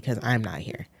miss out because I'm not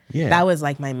here. Yeah. That was,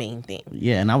 like, my main thing.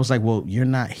 Yeah, and I was like, well, you're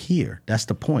not here. That's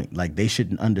the point. Like, they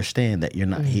shouldn't understand that you're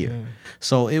not here.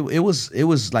 So it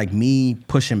was like me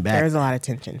pushing back. There was a lot of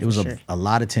tension. It was a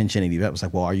lot of tension. And Yvette was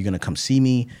like, well, are you going to come see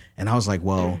me? And I was like,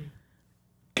 well,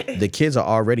 the kids are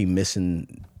already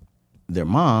missing their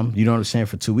mom, you know what I'm saying,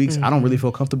 for 2 weeks. I don't really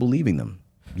feel comfortable leaving them.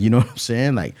 You know what I'm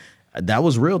saying? Like, that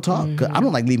was real talk. 'Cause I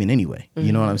don't like leaving anyway.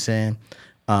 You know what I'm saying?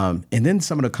 And then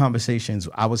some of the conversations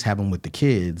I was having with the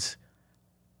kids,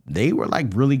 they were like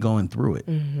really going through it.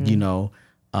 You know,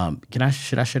 should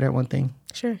I share that one thing?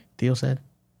 Sure. Theo said?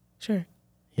 Sure.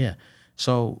 Yeah.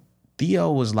 So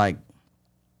Theo was like,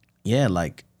 yeah,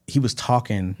 like he was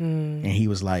talking and he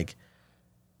was like,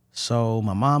 so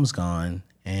my mom's gone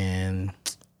and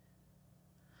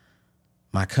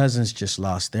my cousins just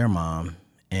lost their mom.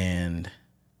 And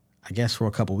I guess for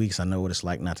a couple weeks, I know what it's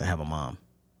like not to have a mom.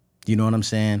 You know what I'm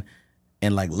saying?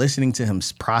 And like listening to him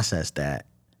process that,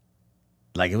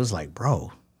 like it was like,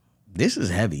 bro, this is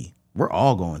heavy. We're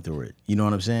all going through it. You know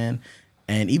what I'm saying?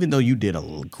 And even though you did a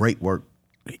great work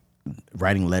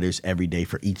writing letters every day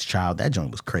for each child, that joint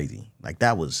was crazy. Like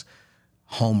that was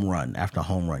home run after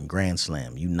home run, grand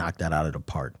slam. You knocked that out of the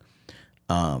park.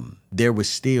 there was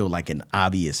still like an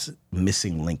obvious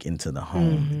missing link into the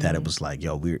home that it was like,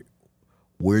 yo,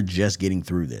 we're just getting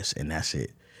through this and that's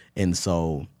it. And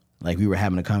so like we were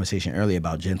having a conversation earlier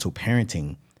about gentle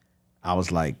parenting. I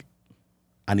was like,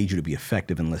 I need you to be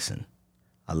effective and listen.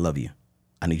 I love you.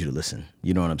 I need you to listen.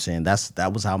 You know what I'm saying?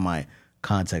 That was how my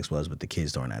context was with the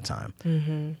kids during that time.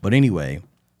 But anyway,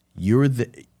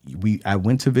 I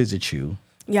went to visit you.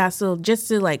 Yeah, so just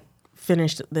to like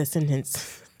finish the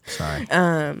sentence. Sorry.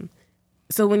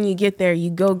 So when you get there, you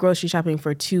go grocery shopping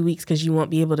for 2 weeks because you won't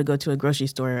be able to go to a grocery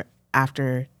store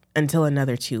until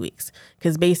another 2 weeks.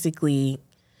 Because basically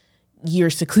you're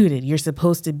secluded. You're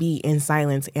supposed to be in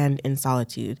silence and in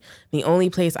solitude. The only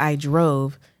place I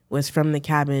drove was from the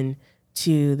cabin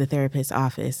to the therapist's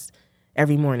office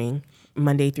every morning,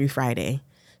 Monday through Friday.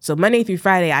 So Monday through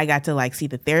Friday, I got to like see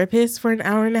the therapist for an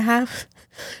hour and a half.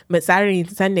 But Saturday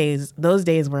and Sundays, those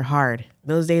days were hard.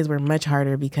 Those days were much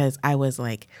harder because I was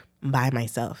like by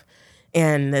myself.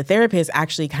 And the therapist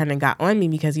actually kind of got on me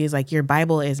because he was like, your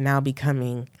Bible is now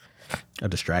becoming a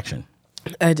distraction.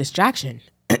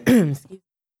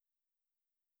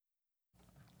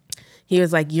 He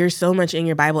was like, you're so much in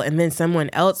your Bible. And then someone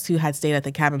else who had stayed at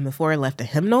the cabin before left a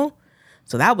hymnal.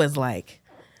 So that was like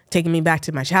taking me back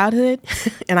to my childhood.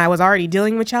 And I was already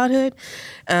dealing with childhood.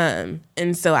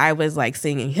 And so I was like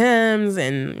singing hymns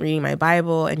and reading my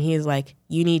Bible. And he is like,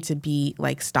 you need to be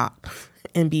like, stop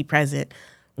and be present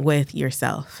with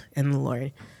yourself and the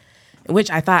Lord,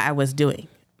 which I thought I was doing.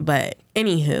 But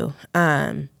anywho,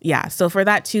 yeah. So for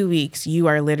that 2 weeks, you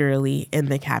are literally in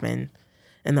the cabin.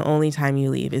 And the only time you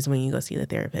leave is when you go see the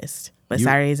therapist. But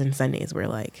Saturdays and Sundays were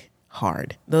like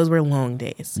hard. Those were long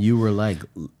days. You were like,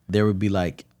 there would be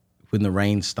like, when the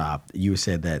rain stopped, you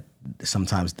said that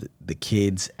sometimes the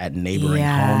kids at neighboring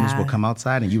homes will come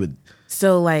outside and you would.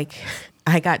 So like,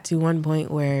 I got to one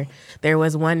point where there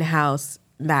was one house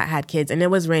that had kids and it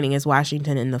was raining. It's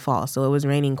Washington in the fall. So it was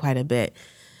raining quite a bit.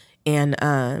 And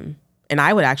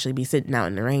I would actually be sitting out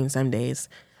in the rain some days.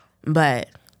 But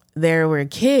there were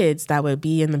kids that would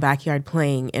be in the backyard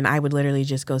playing, and I would literally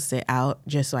just go sit out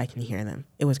just so I can hear them.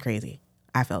 It was crazy.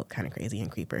 I felt kind of crazy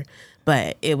and creeper.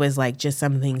 But it was like just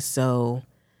something so,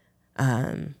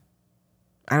 I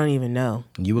don't even know.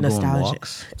 You would go on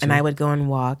walks? Too? And I would go on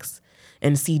walks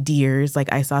and see deers.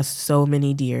 Like I saw so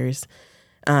many deers.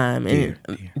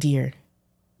 Deer.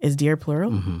 Is deer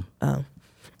plural? Mm-hmm. Oh.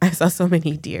 I saw so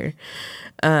many deer.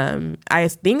 I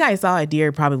think I saw a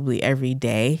deer probably every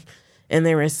day. And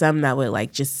there were some that would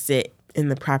like just sit in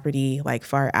the property like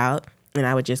far out. And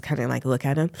I would just kind of like look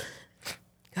at them.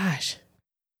 Gosh.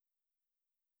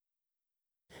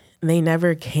 They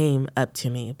never came up to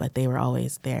me, but they were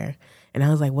always there. And I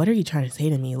was like, what are you trying to say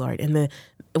to me, Lord? And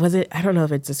I don't know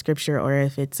if it's a scripture or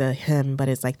if it's a hymn, but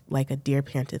it's like a deer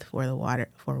panteth for water.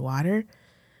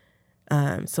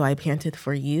 So I panteth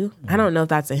for you. Mm-hmm. I don't know if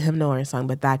that's a hymnal or a song,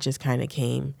 but that just kind of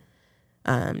came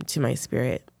to my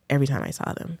spirit every time I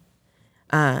saw them.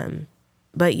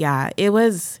 But yeah, it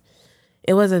was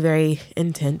a very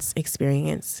intense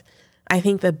experience. I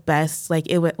think the best,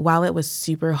 while it was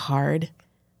super hard,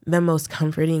 the most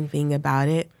comforting thing about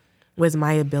it was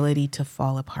my ability to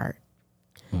fall apart.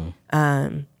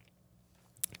 In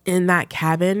that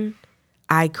cabin,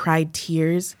 I cried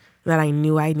tears that I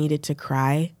knew I needed to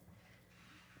cry,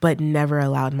 but never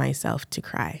allowed myself to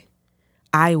cry.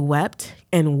 I wept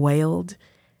and wailed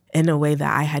in a way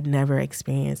that I had never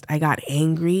experienced. I got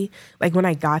angry. Like when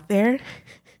I got there,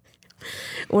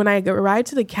 when I arrived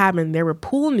to the cabin, there were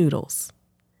pool noodles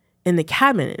in the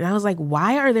cabin. And I was like,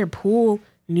 why are there pool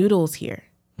noodles here?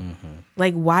 Mm-hmm.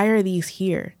 Like, why are these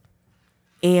here?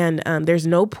 And there's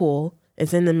no pool.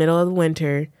 It's in the middle of the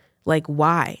winter. Like,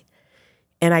 why?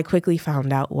 And I quickly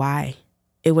found out why.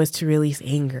 It was to release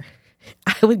anger.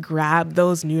 I would grab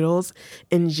those noodles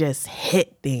and just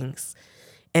hit things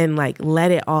and like let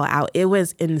it all out. It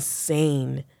was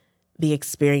insane, the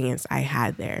experience I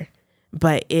had there,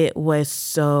 but it was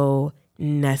so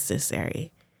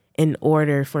necessary in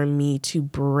order for me to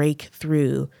break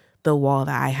through the wall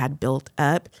that I had built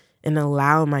up and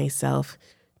allow myself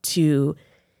to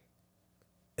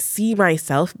see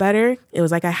myself better. It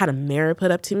was like I had a mirror put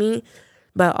up to me,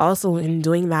 but also in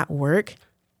doing that work,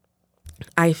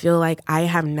 I feel like I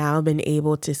have now been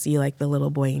able to see like the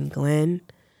little boy in Glenn,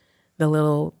 the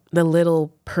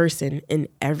little person in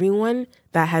everyone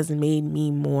that has made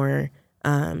me more,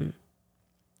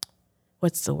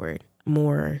 what's the word?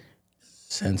 More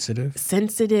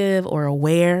sensitive or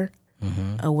aware,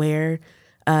 aware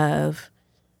of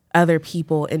other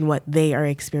people and what they are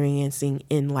experiencing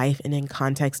in life and in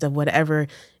context of whatever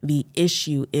the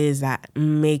issue is that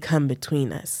may come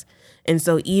between us. And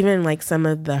so even like some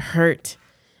of the hurt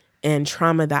and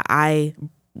trauma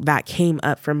that came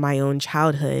up from my own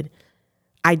childhood,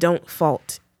 I don't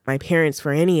fault my parents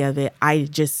for any of it. I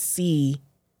just see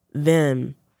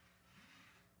them.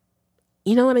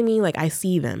 You know what I mean? Like, I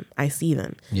see them.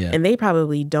 Yeah. And they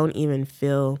probably don't even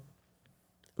feel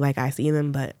like I see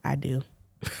them, but I do.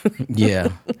 Yeah.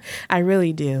 I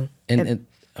really do. And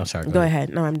I'm sorry. Go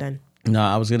ahead. No, I'm done. No,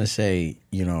 I was going to say,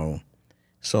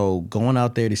 so going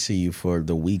out there to see you for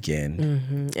the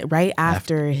weekend. Right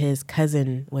after his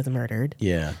cousin was murdered.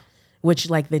 Yeah.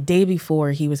 Which, like, the day before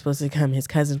he was supposed to come, his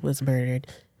cousin was murdered.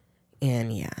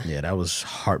 And yeah, that was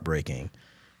heartbreaking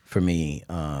for me.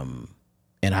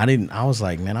 And I was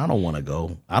like, man, I don't want to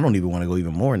go. I don't even want to go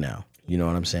even more now. You know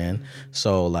what I'm saying?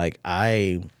 So like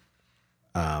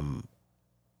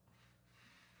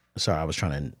sorry, I was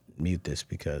trying to mute this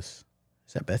because,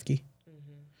 is that Bethke?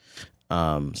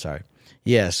 Sorry.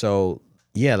 Yeah. So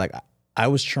yeah, like I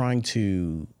was trying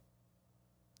to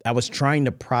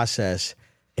process,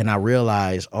 and I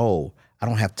realized, oh, I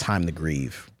don't have time to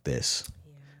grieve this.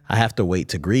 I have to wait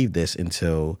to grieve this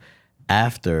until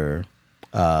after,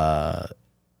 it's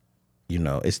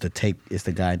the tape. It's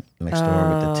the guy next door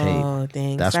with the tape. Oh,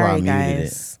 dang. That's Sorry, why I muted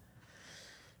guys. it.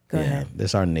 Go ahead.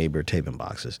 That's our neighbor taping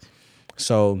boxes.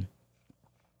 So,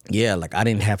 yeah, like I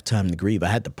didn't have time to grieve. I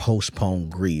had to postpone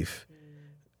grief.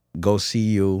 Go see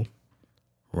you,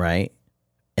 right?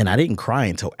 And I didn't cry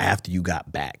until after you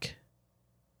got back.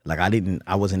 Like I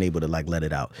wasn't able to like let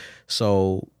it out.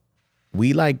 So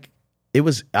I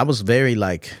was very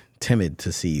like timid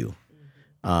to see you.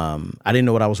 I didn't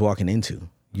know what I was walking into.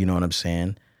 You know what I'm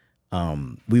saying?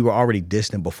 We were already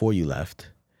distant before you left.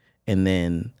 And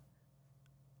then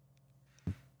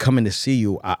coming to see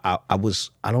you, I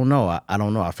don't know.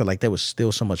 I feel like there was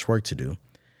still so much work to do.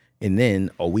 And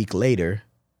then a week later,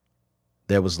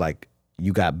 there was like,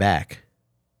 you got back.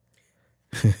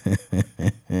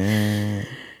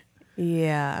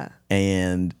 Yeah.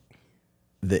 And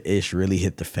the ish really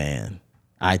hit the fan,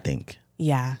 I think.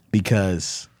 Yeah.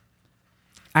 Because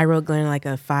I wrote Glenn like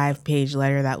a 5-page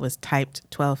letter that was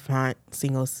typed 12 font,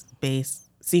 single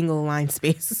line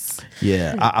space.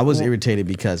 Yeah, I was irritated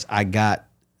because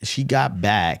she got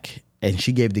back and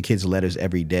she gave the kids letters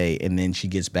every day, and then she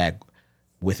gets back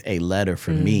with a letter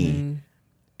for me,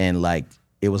 and like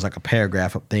it was like a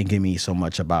paragraph of thanking me so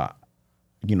much about,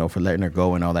 for letting her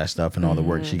go and all that stuff and all the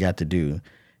work she got to do,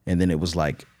 and then it was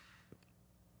like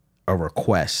a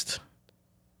request,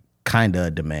 kind of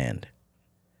a demand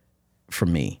for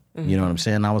me. You know what I'm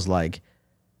saying? I was like,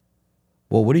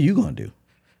 well, what are you going to do?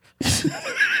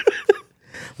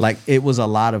 Like, it was a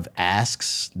lot of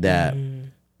asks that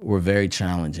were very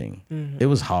challenging. It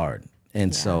was hard.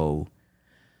 And so,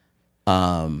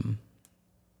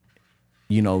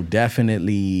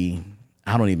 definitely,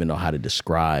 I don't even know how to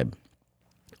describe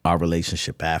our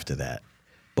relationship after that.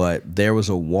 But there was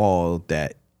a wall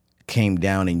that came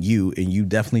down in you, and you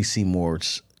definitely seem more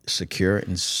secure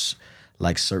and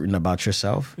like certain about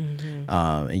yourself.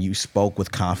 And you spoke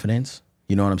with confidence.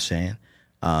 You know what I'm saying?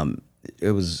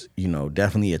 It was,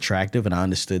 definitely attractive. And I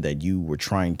understood that you were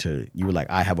like,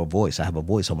 I have a voice. I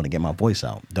want to get my voice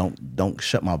out. Don't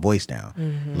shut my voice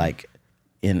down. Like,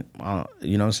 you know what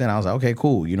I'm saying? I was like, okay,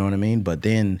 cool. You know what I mean? But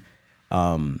then,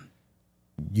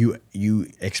 you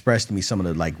expressed to me some of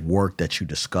the like work that you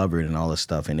discovered and all this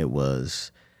stuff. And it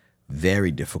was very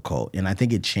difficult. And I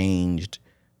think it changed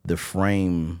the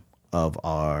frame of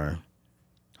our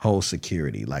whole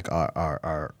security, like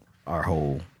our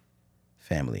whole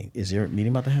family. Is your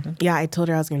meeting about to happen? Yeah, I told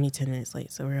her I was going to be 10 minutes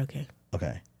late, so we're okay.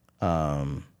 Okay.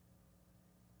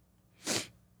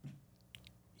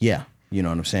 Yeah, you know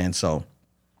what I'm saying? So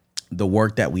the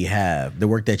work that you had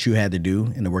to do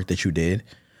and the work that you did,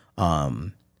 I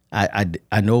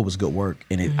know it was good work,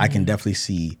 and I can definitely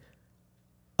see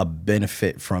a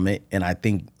benefit from it. And I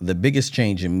think the biggest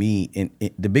change in me,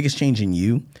 the biggest change in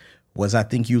you, was I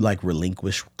think you like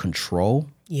relinquished control.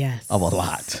 Yes. Of a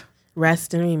lot.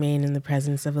 Rest and remain in the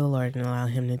presence of the Lord and allow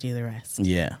him to do the rest.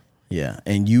 Yeah. Yeah.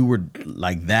 And you were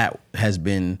like, that has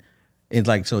been, it's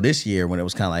like, so this year when it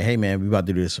was kind of like, hey man, we about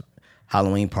to do this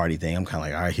Halloween party thing, I'm kind of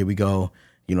like, all right, here we go.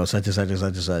 Such and such and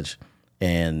such and such.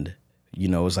 And, it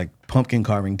was like pumpkin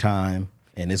carving time.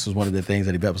 And this was one of the things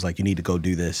that Yvette was like, you need to go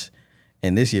do this.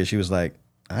 And this year she was like,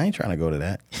 I ain't trying to go to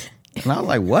that. And I was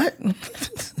like, what?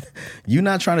 You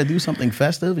not trying to do something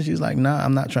festive? And she's like, nah,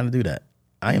 I'm not trying to do that.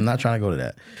 I am not trying to go to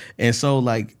that. And so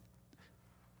like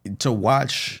to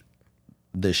watch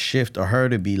the shift, or her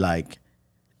to be like,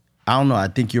 I don't know, I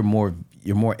think you're more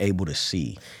able to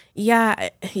see. Yeah.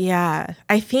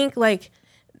 I think like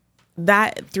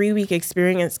that 3-week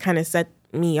experience kind of set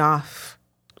me off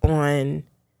on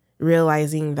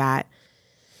realizing that,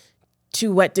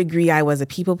 to what degree I was a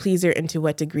people pleaser and to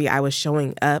what degree I was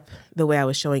showing up the way I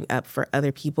was showing up for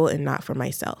other people and not for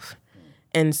myself.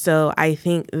 And so I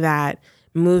think that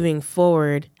moving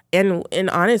forward, and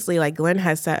honestly, like Glenn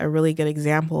has set a really good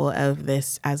example of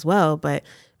this as well, but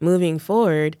moving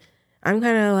forward, I'm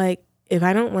kind of like, if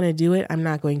I don't want to do it, I'm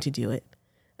not going to do it.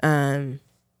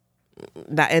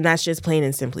 That's just plain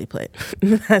and simply put.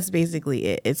 That's basically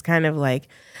it. It's kind of like,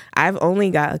 I've only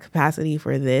got a capacity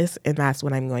for this, and that's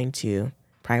what I'm going to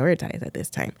prioritize at this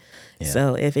time. Yeah.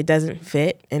 So if it doesn't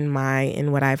fit in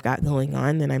what I've got going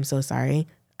on, then I'm so sorry.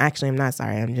 Actually, I'm not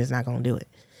sorry. I'm just not going to do it.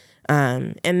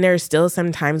 And there's still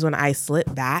some times when I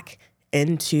slip back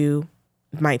into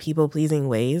my people-pleasing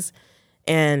ways,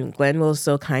 and Glenn will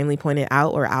so kindly point it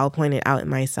out, or I'll point it out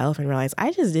myself and realize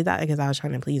I just did that because I was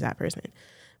trying to please that person.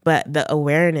 But the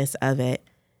awareness of it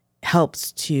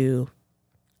helps to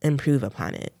improve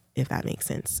upon it, if that makes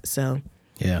sense. So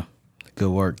yeah, good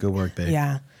work, babe.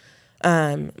 Yeah.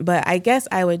 But I guess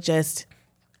I would just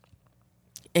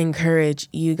encourage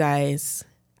you guys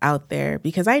out there,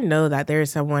 because I know that there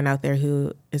is someone out there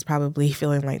who is probably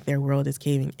feeling like their world is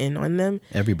caving in on them.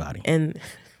 Everybody. And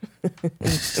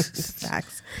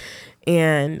facts.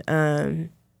 And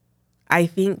I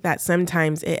think that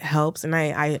sometimes it helps, and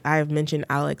I've mentioned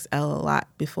Alex L a lot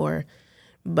before,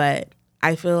 but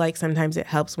I feel like sometimes it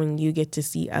helps when you get to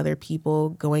see other people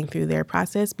going through their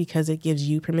process, because it gives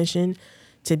you permission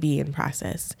to be in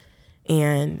process.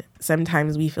 And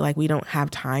sometimes we feel like we don't have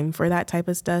time for that type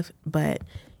of stuff, but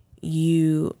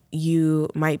you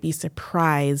might be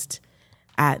surprised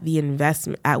at the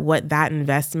investment, at what that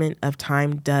investment of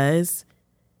time does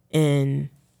in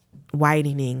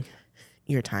widening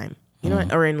your time, you know,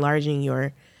 or enlarging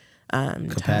your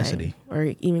capacity, time,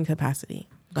 or even capacity.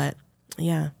 But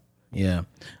yeah. Yeah.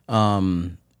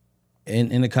 In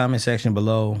the comment section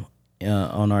below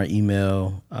on our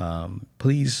email,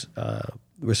 please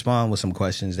respond with some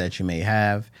questions that you may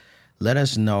have. Let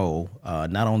us know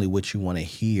not only what you want to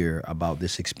hear about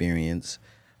this experience,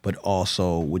 but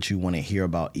also what you want to hear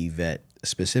about Yvette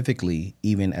specifically,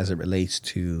 even as it relates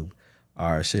to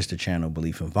our sister channel,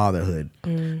 Belief in Fatherhood,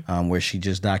 where she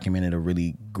just documented a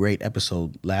really great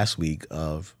episode last week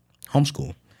of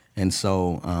homeschool. And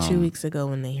so 2 weeks ago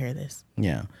when they hear this.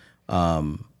 Yeah.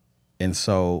 And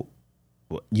so,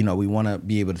 you know, we want to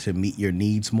be able to meet your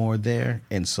needs more there.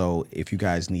 And so if you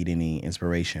guys need any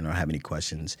inspiration or have any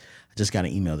questions, I just got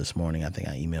an email this morning. I think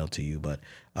I emailed to you, but,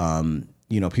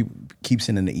 you know, people keep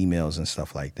sending the emails and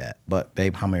stuff like that. But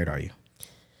babe, how married are you?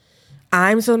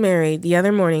 I'm so married the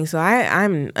other morning. So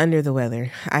I'm under the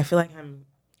weather. I feel like I'm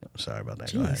sorry about that.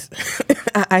 Jeez. Go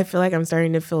ahead. I feel like I'm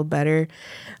starting to feel better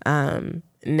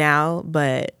now,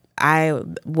 but I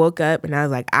woke up and I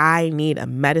was like, I need a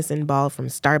medicine ball from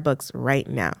Starbucks right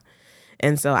now.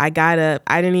 And so I got up.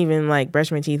 I didn't even like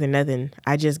brush my teeth or nothing.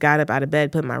 I just got up out of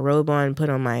bed, put my robe on, put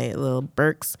on my little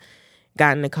Birks,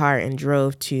 got in the car and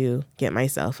drove to get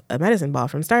myself a medicine ball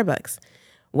from Starbucks.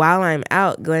 While I'm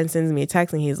out, Glenn sends me a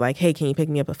text and he's like, hey, can you pick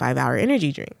me up a 5-hour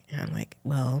energy drink? And I'm like,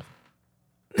 well,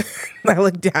 I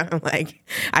look down, I'm like,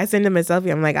 I send him a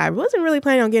selfie. I'm like, I wasn't really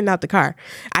planning on getting out the car.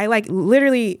 I like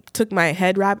literally took my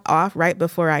head wrap off right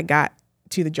before I got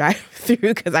to the drive-thru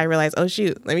because I realized, oh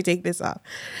shoot, let me take this off.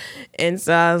 And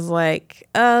so I was like,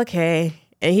 okay.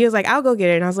 And he was like, I'll go get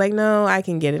it. And I was like, no, I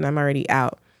can get it. I'm already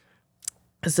out.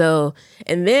 So,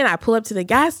 and then I pull up to the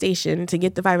gas station to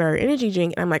get the 5-hour energy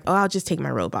drink. And I'm like, oh, I'll just take my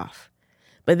robe off.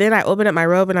 But then I opened up my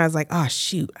robe and I was like, oh,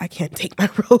 shoot, I can't take my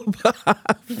robe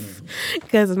off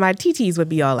because my TTs would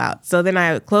be all out. So then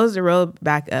I closed the robe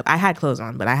back up. I had clothes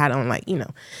on, but I had on like, you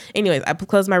know. Anyways, I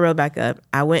closed my robe back up.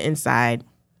 I went inside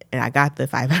and I got the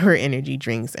 5-hour energy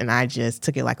drinks and I just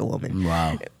took it like a woman.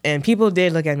 Wow. And people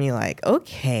did look at me like,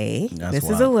 okay, this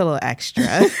is a little extra.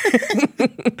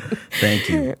 Thank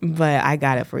you. But I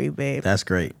got it for you, babe. That's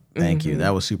great. Thank you.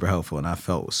 That was super helpful, and I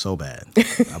felt so bad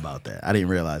about that. I didn't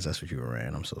realize that's what you were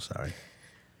wearing. I'm so sorry.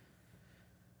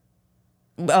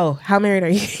 Oh, how married are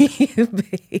you,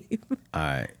 babe? All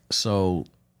right. So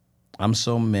I'm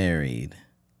so married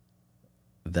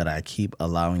that I keep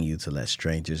allowing you to let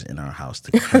strangers in our house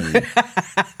to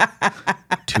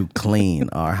clean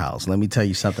our house. Let me tell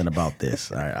you something about this.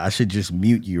 All right. I should just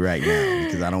mute you right now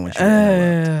because I don't want you to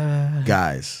interrupt.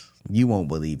 Guys, you won't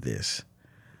believe this.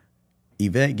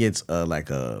 Yvette gets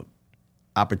a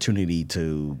opportunity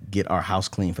to get our house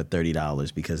clean for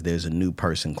 $30 because there's a new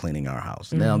person cleaning our house.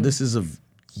 Mm-hmm. Now, this is a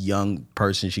young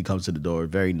person. She comes to the door,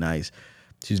 very nice.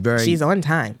 She's on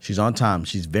time. She's on time.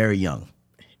 She's very young.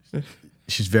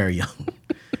 She's very young.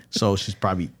 So she's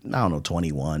probably, I don't know,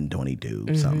 21,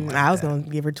 22, something like that. I was going to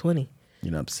give her 20.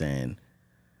 You know what I'm saying?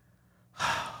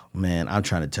 Man, I'm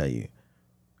trying to tell you.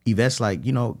 Yvette's like,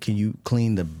 can you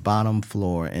clean the bottom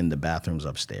floor and the bathrooms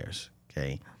upstairs?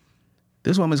 Okay.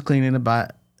 This woman's cleaning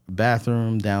the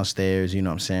bathroom downstairs, you know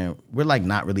what I'm saying? We're like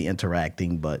not really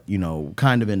interacting, but,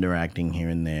 kind of interacting here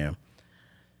and there.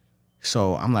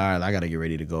 So I'm like, all right, I got to get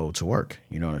ready to go to work.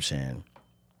 You know what I'm saying?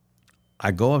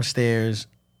 I go upstairs.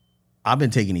 I've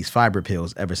been taking these fiber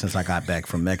pills ever since I got back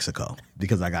from Mexico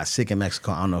because I got sick in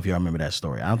Mexico. I don't know if y'all remember that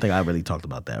story. I don't think I really talked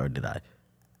about that, or did I?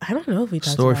 I don't know if we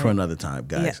talked Story about for it. another time,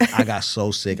 guys. Yeah. I got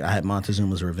so sick. I had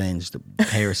Montezuma's revenge, the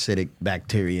parasitic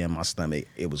bacteria in my stomach.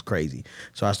 It was crazy.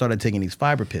 So I started taking these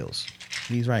fiber pills.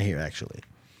 These right here, actually.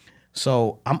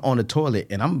 So I'm on the toilet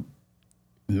and I'm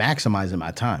maximizing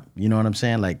my time. You know what I'm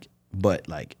saying? But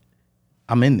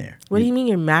I'm in there. What do you mean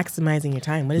you're maximizing your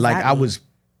time? What does that mean? I was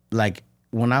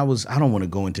when I don't want to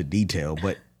go into detail,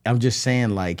 but I'm just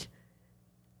saying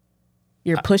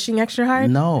you're pushing extra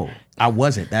hard? No, I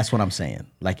wasn't. That's what I'm saying.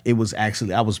 It was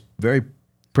actually, I was very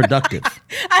productive.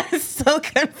 I'm so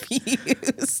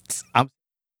confused.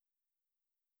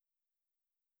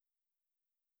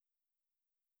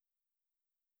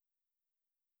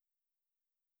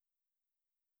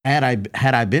 Had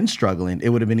I been struggling, it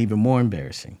would have been even more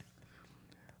embarrassing.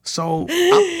 So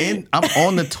I'm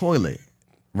on the toilet,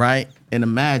 right? And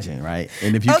imagine, right?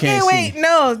 And if you can't see,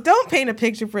 no, don't paint a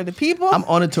picture for the people. I'm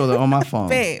on the toilet on my phone.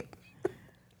 Babe.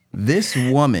 This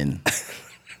woman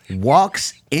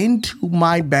walks into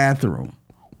my bathroom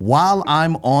while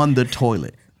I'm on the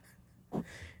toilet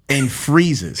and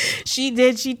freezes. She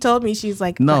did. She told me, she's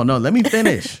like, No, let me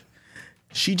finish.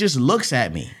 She just looks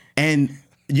at me. And,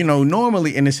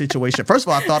 normally in this situation, first of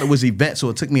all, I thought it was Yvette, so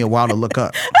it took me a while to look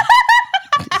up.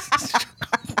 Shut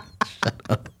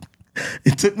up.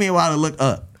 It took me a while to look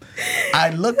up.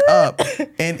 I look up,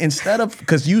 and instead of,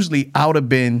 because usually I would have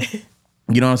been,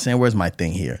 you know what I'm saying? Where's my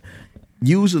thing here?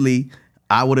 Usually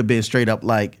I would have been straight up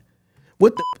like,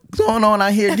 what the going on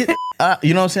out here? You know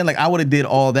what I'm saying? I would have did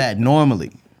all that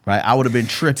normally, right? I would have been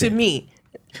tripping. to me.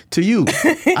 To you.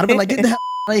 I'd have been like, get the hell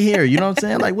out of here. You know what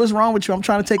I'm saying? What's wrong with you? I'm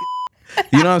trying to take it.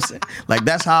 You know what I'm saying?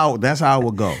 That's how it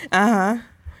would go. Uh-huh.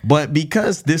 But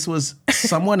because this was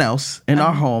someone else in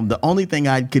our home, the only thing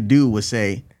I could do was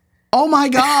say, oh my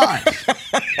God.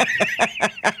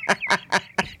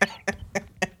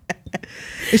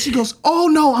 And she goes, oh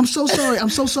no, I'm so sorry. I'm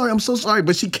so sorry. I'm so sorry.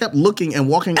 But she kept looking and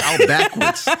walking out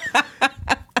backwards.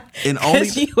 And only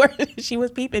she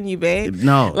was peeping you, babe.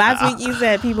 No. Last week you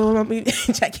said people won't be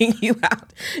checking you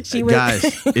out.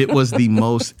 Guys, it was the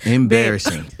most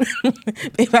embarrassing.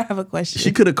 Babe, I have a question.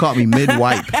 She could have caught me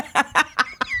mid-wipe.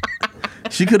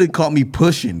 She could have caught me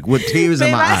pushing with tears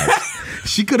in my eyes.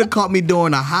 She could have caught me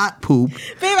doing a hot poop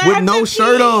with no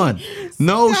shirt on.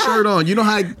 No shirt on. You know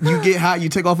how you get hot, you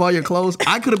take off all your clothes?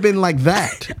 I could have been like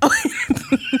that.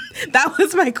 That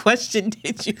was my question.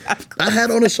 Did you have clothes? I had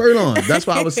on a shirt on. That's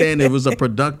why I was saying it was a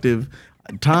productive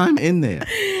time in there.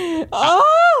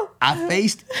 Oh! I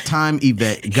FaceTime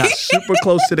Yvette, got super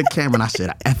close to the camera, and I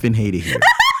said, I effing hate it here.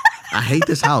 I hate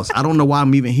this house. I don't know why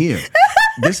I'm even here.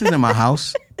 This isn't my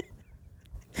house.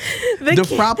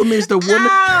 The problem is the woman.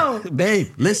 Ow! Babe,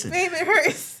 listen. Babe, it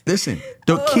hurts. Listen,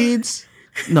 the kids.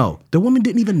 No, the woman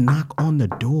didn't even knock on the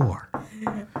door.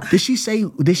 Did she say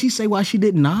why she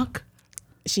didn't knock?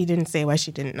 She didn't say why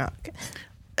she didn't knock.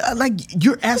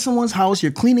 You're at someone's house,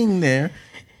 you're cleaning there.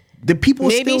 The people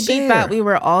are still there. Maybe she thought we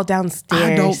were all downstairs.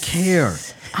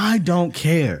 I don't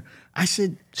care. I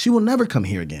said she will never come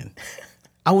here again.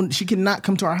 She cannot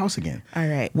come to our house again. All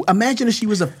right. Imagine if she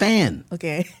was a fan.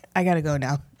 Okay, I gotta go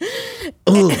now.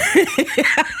 Ugh.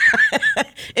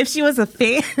 If she was a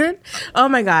fan, oh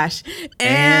my gosh.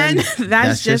 And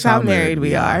that's just how married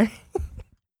we are.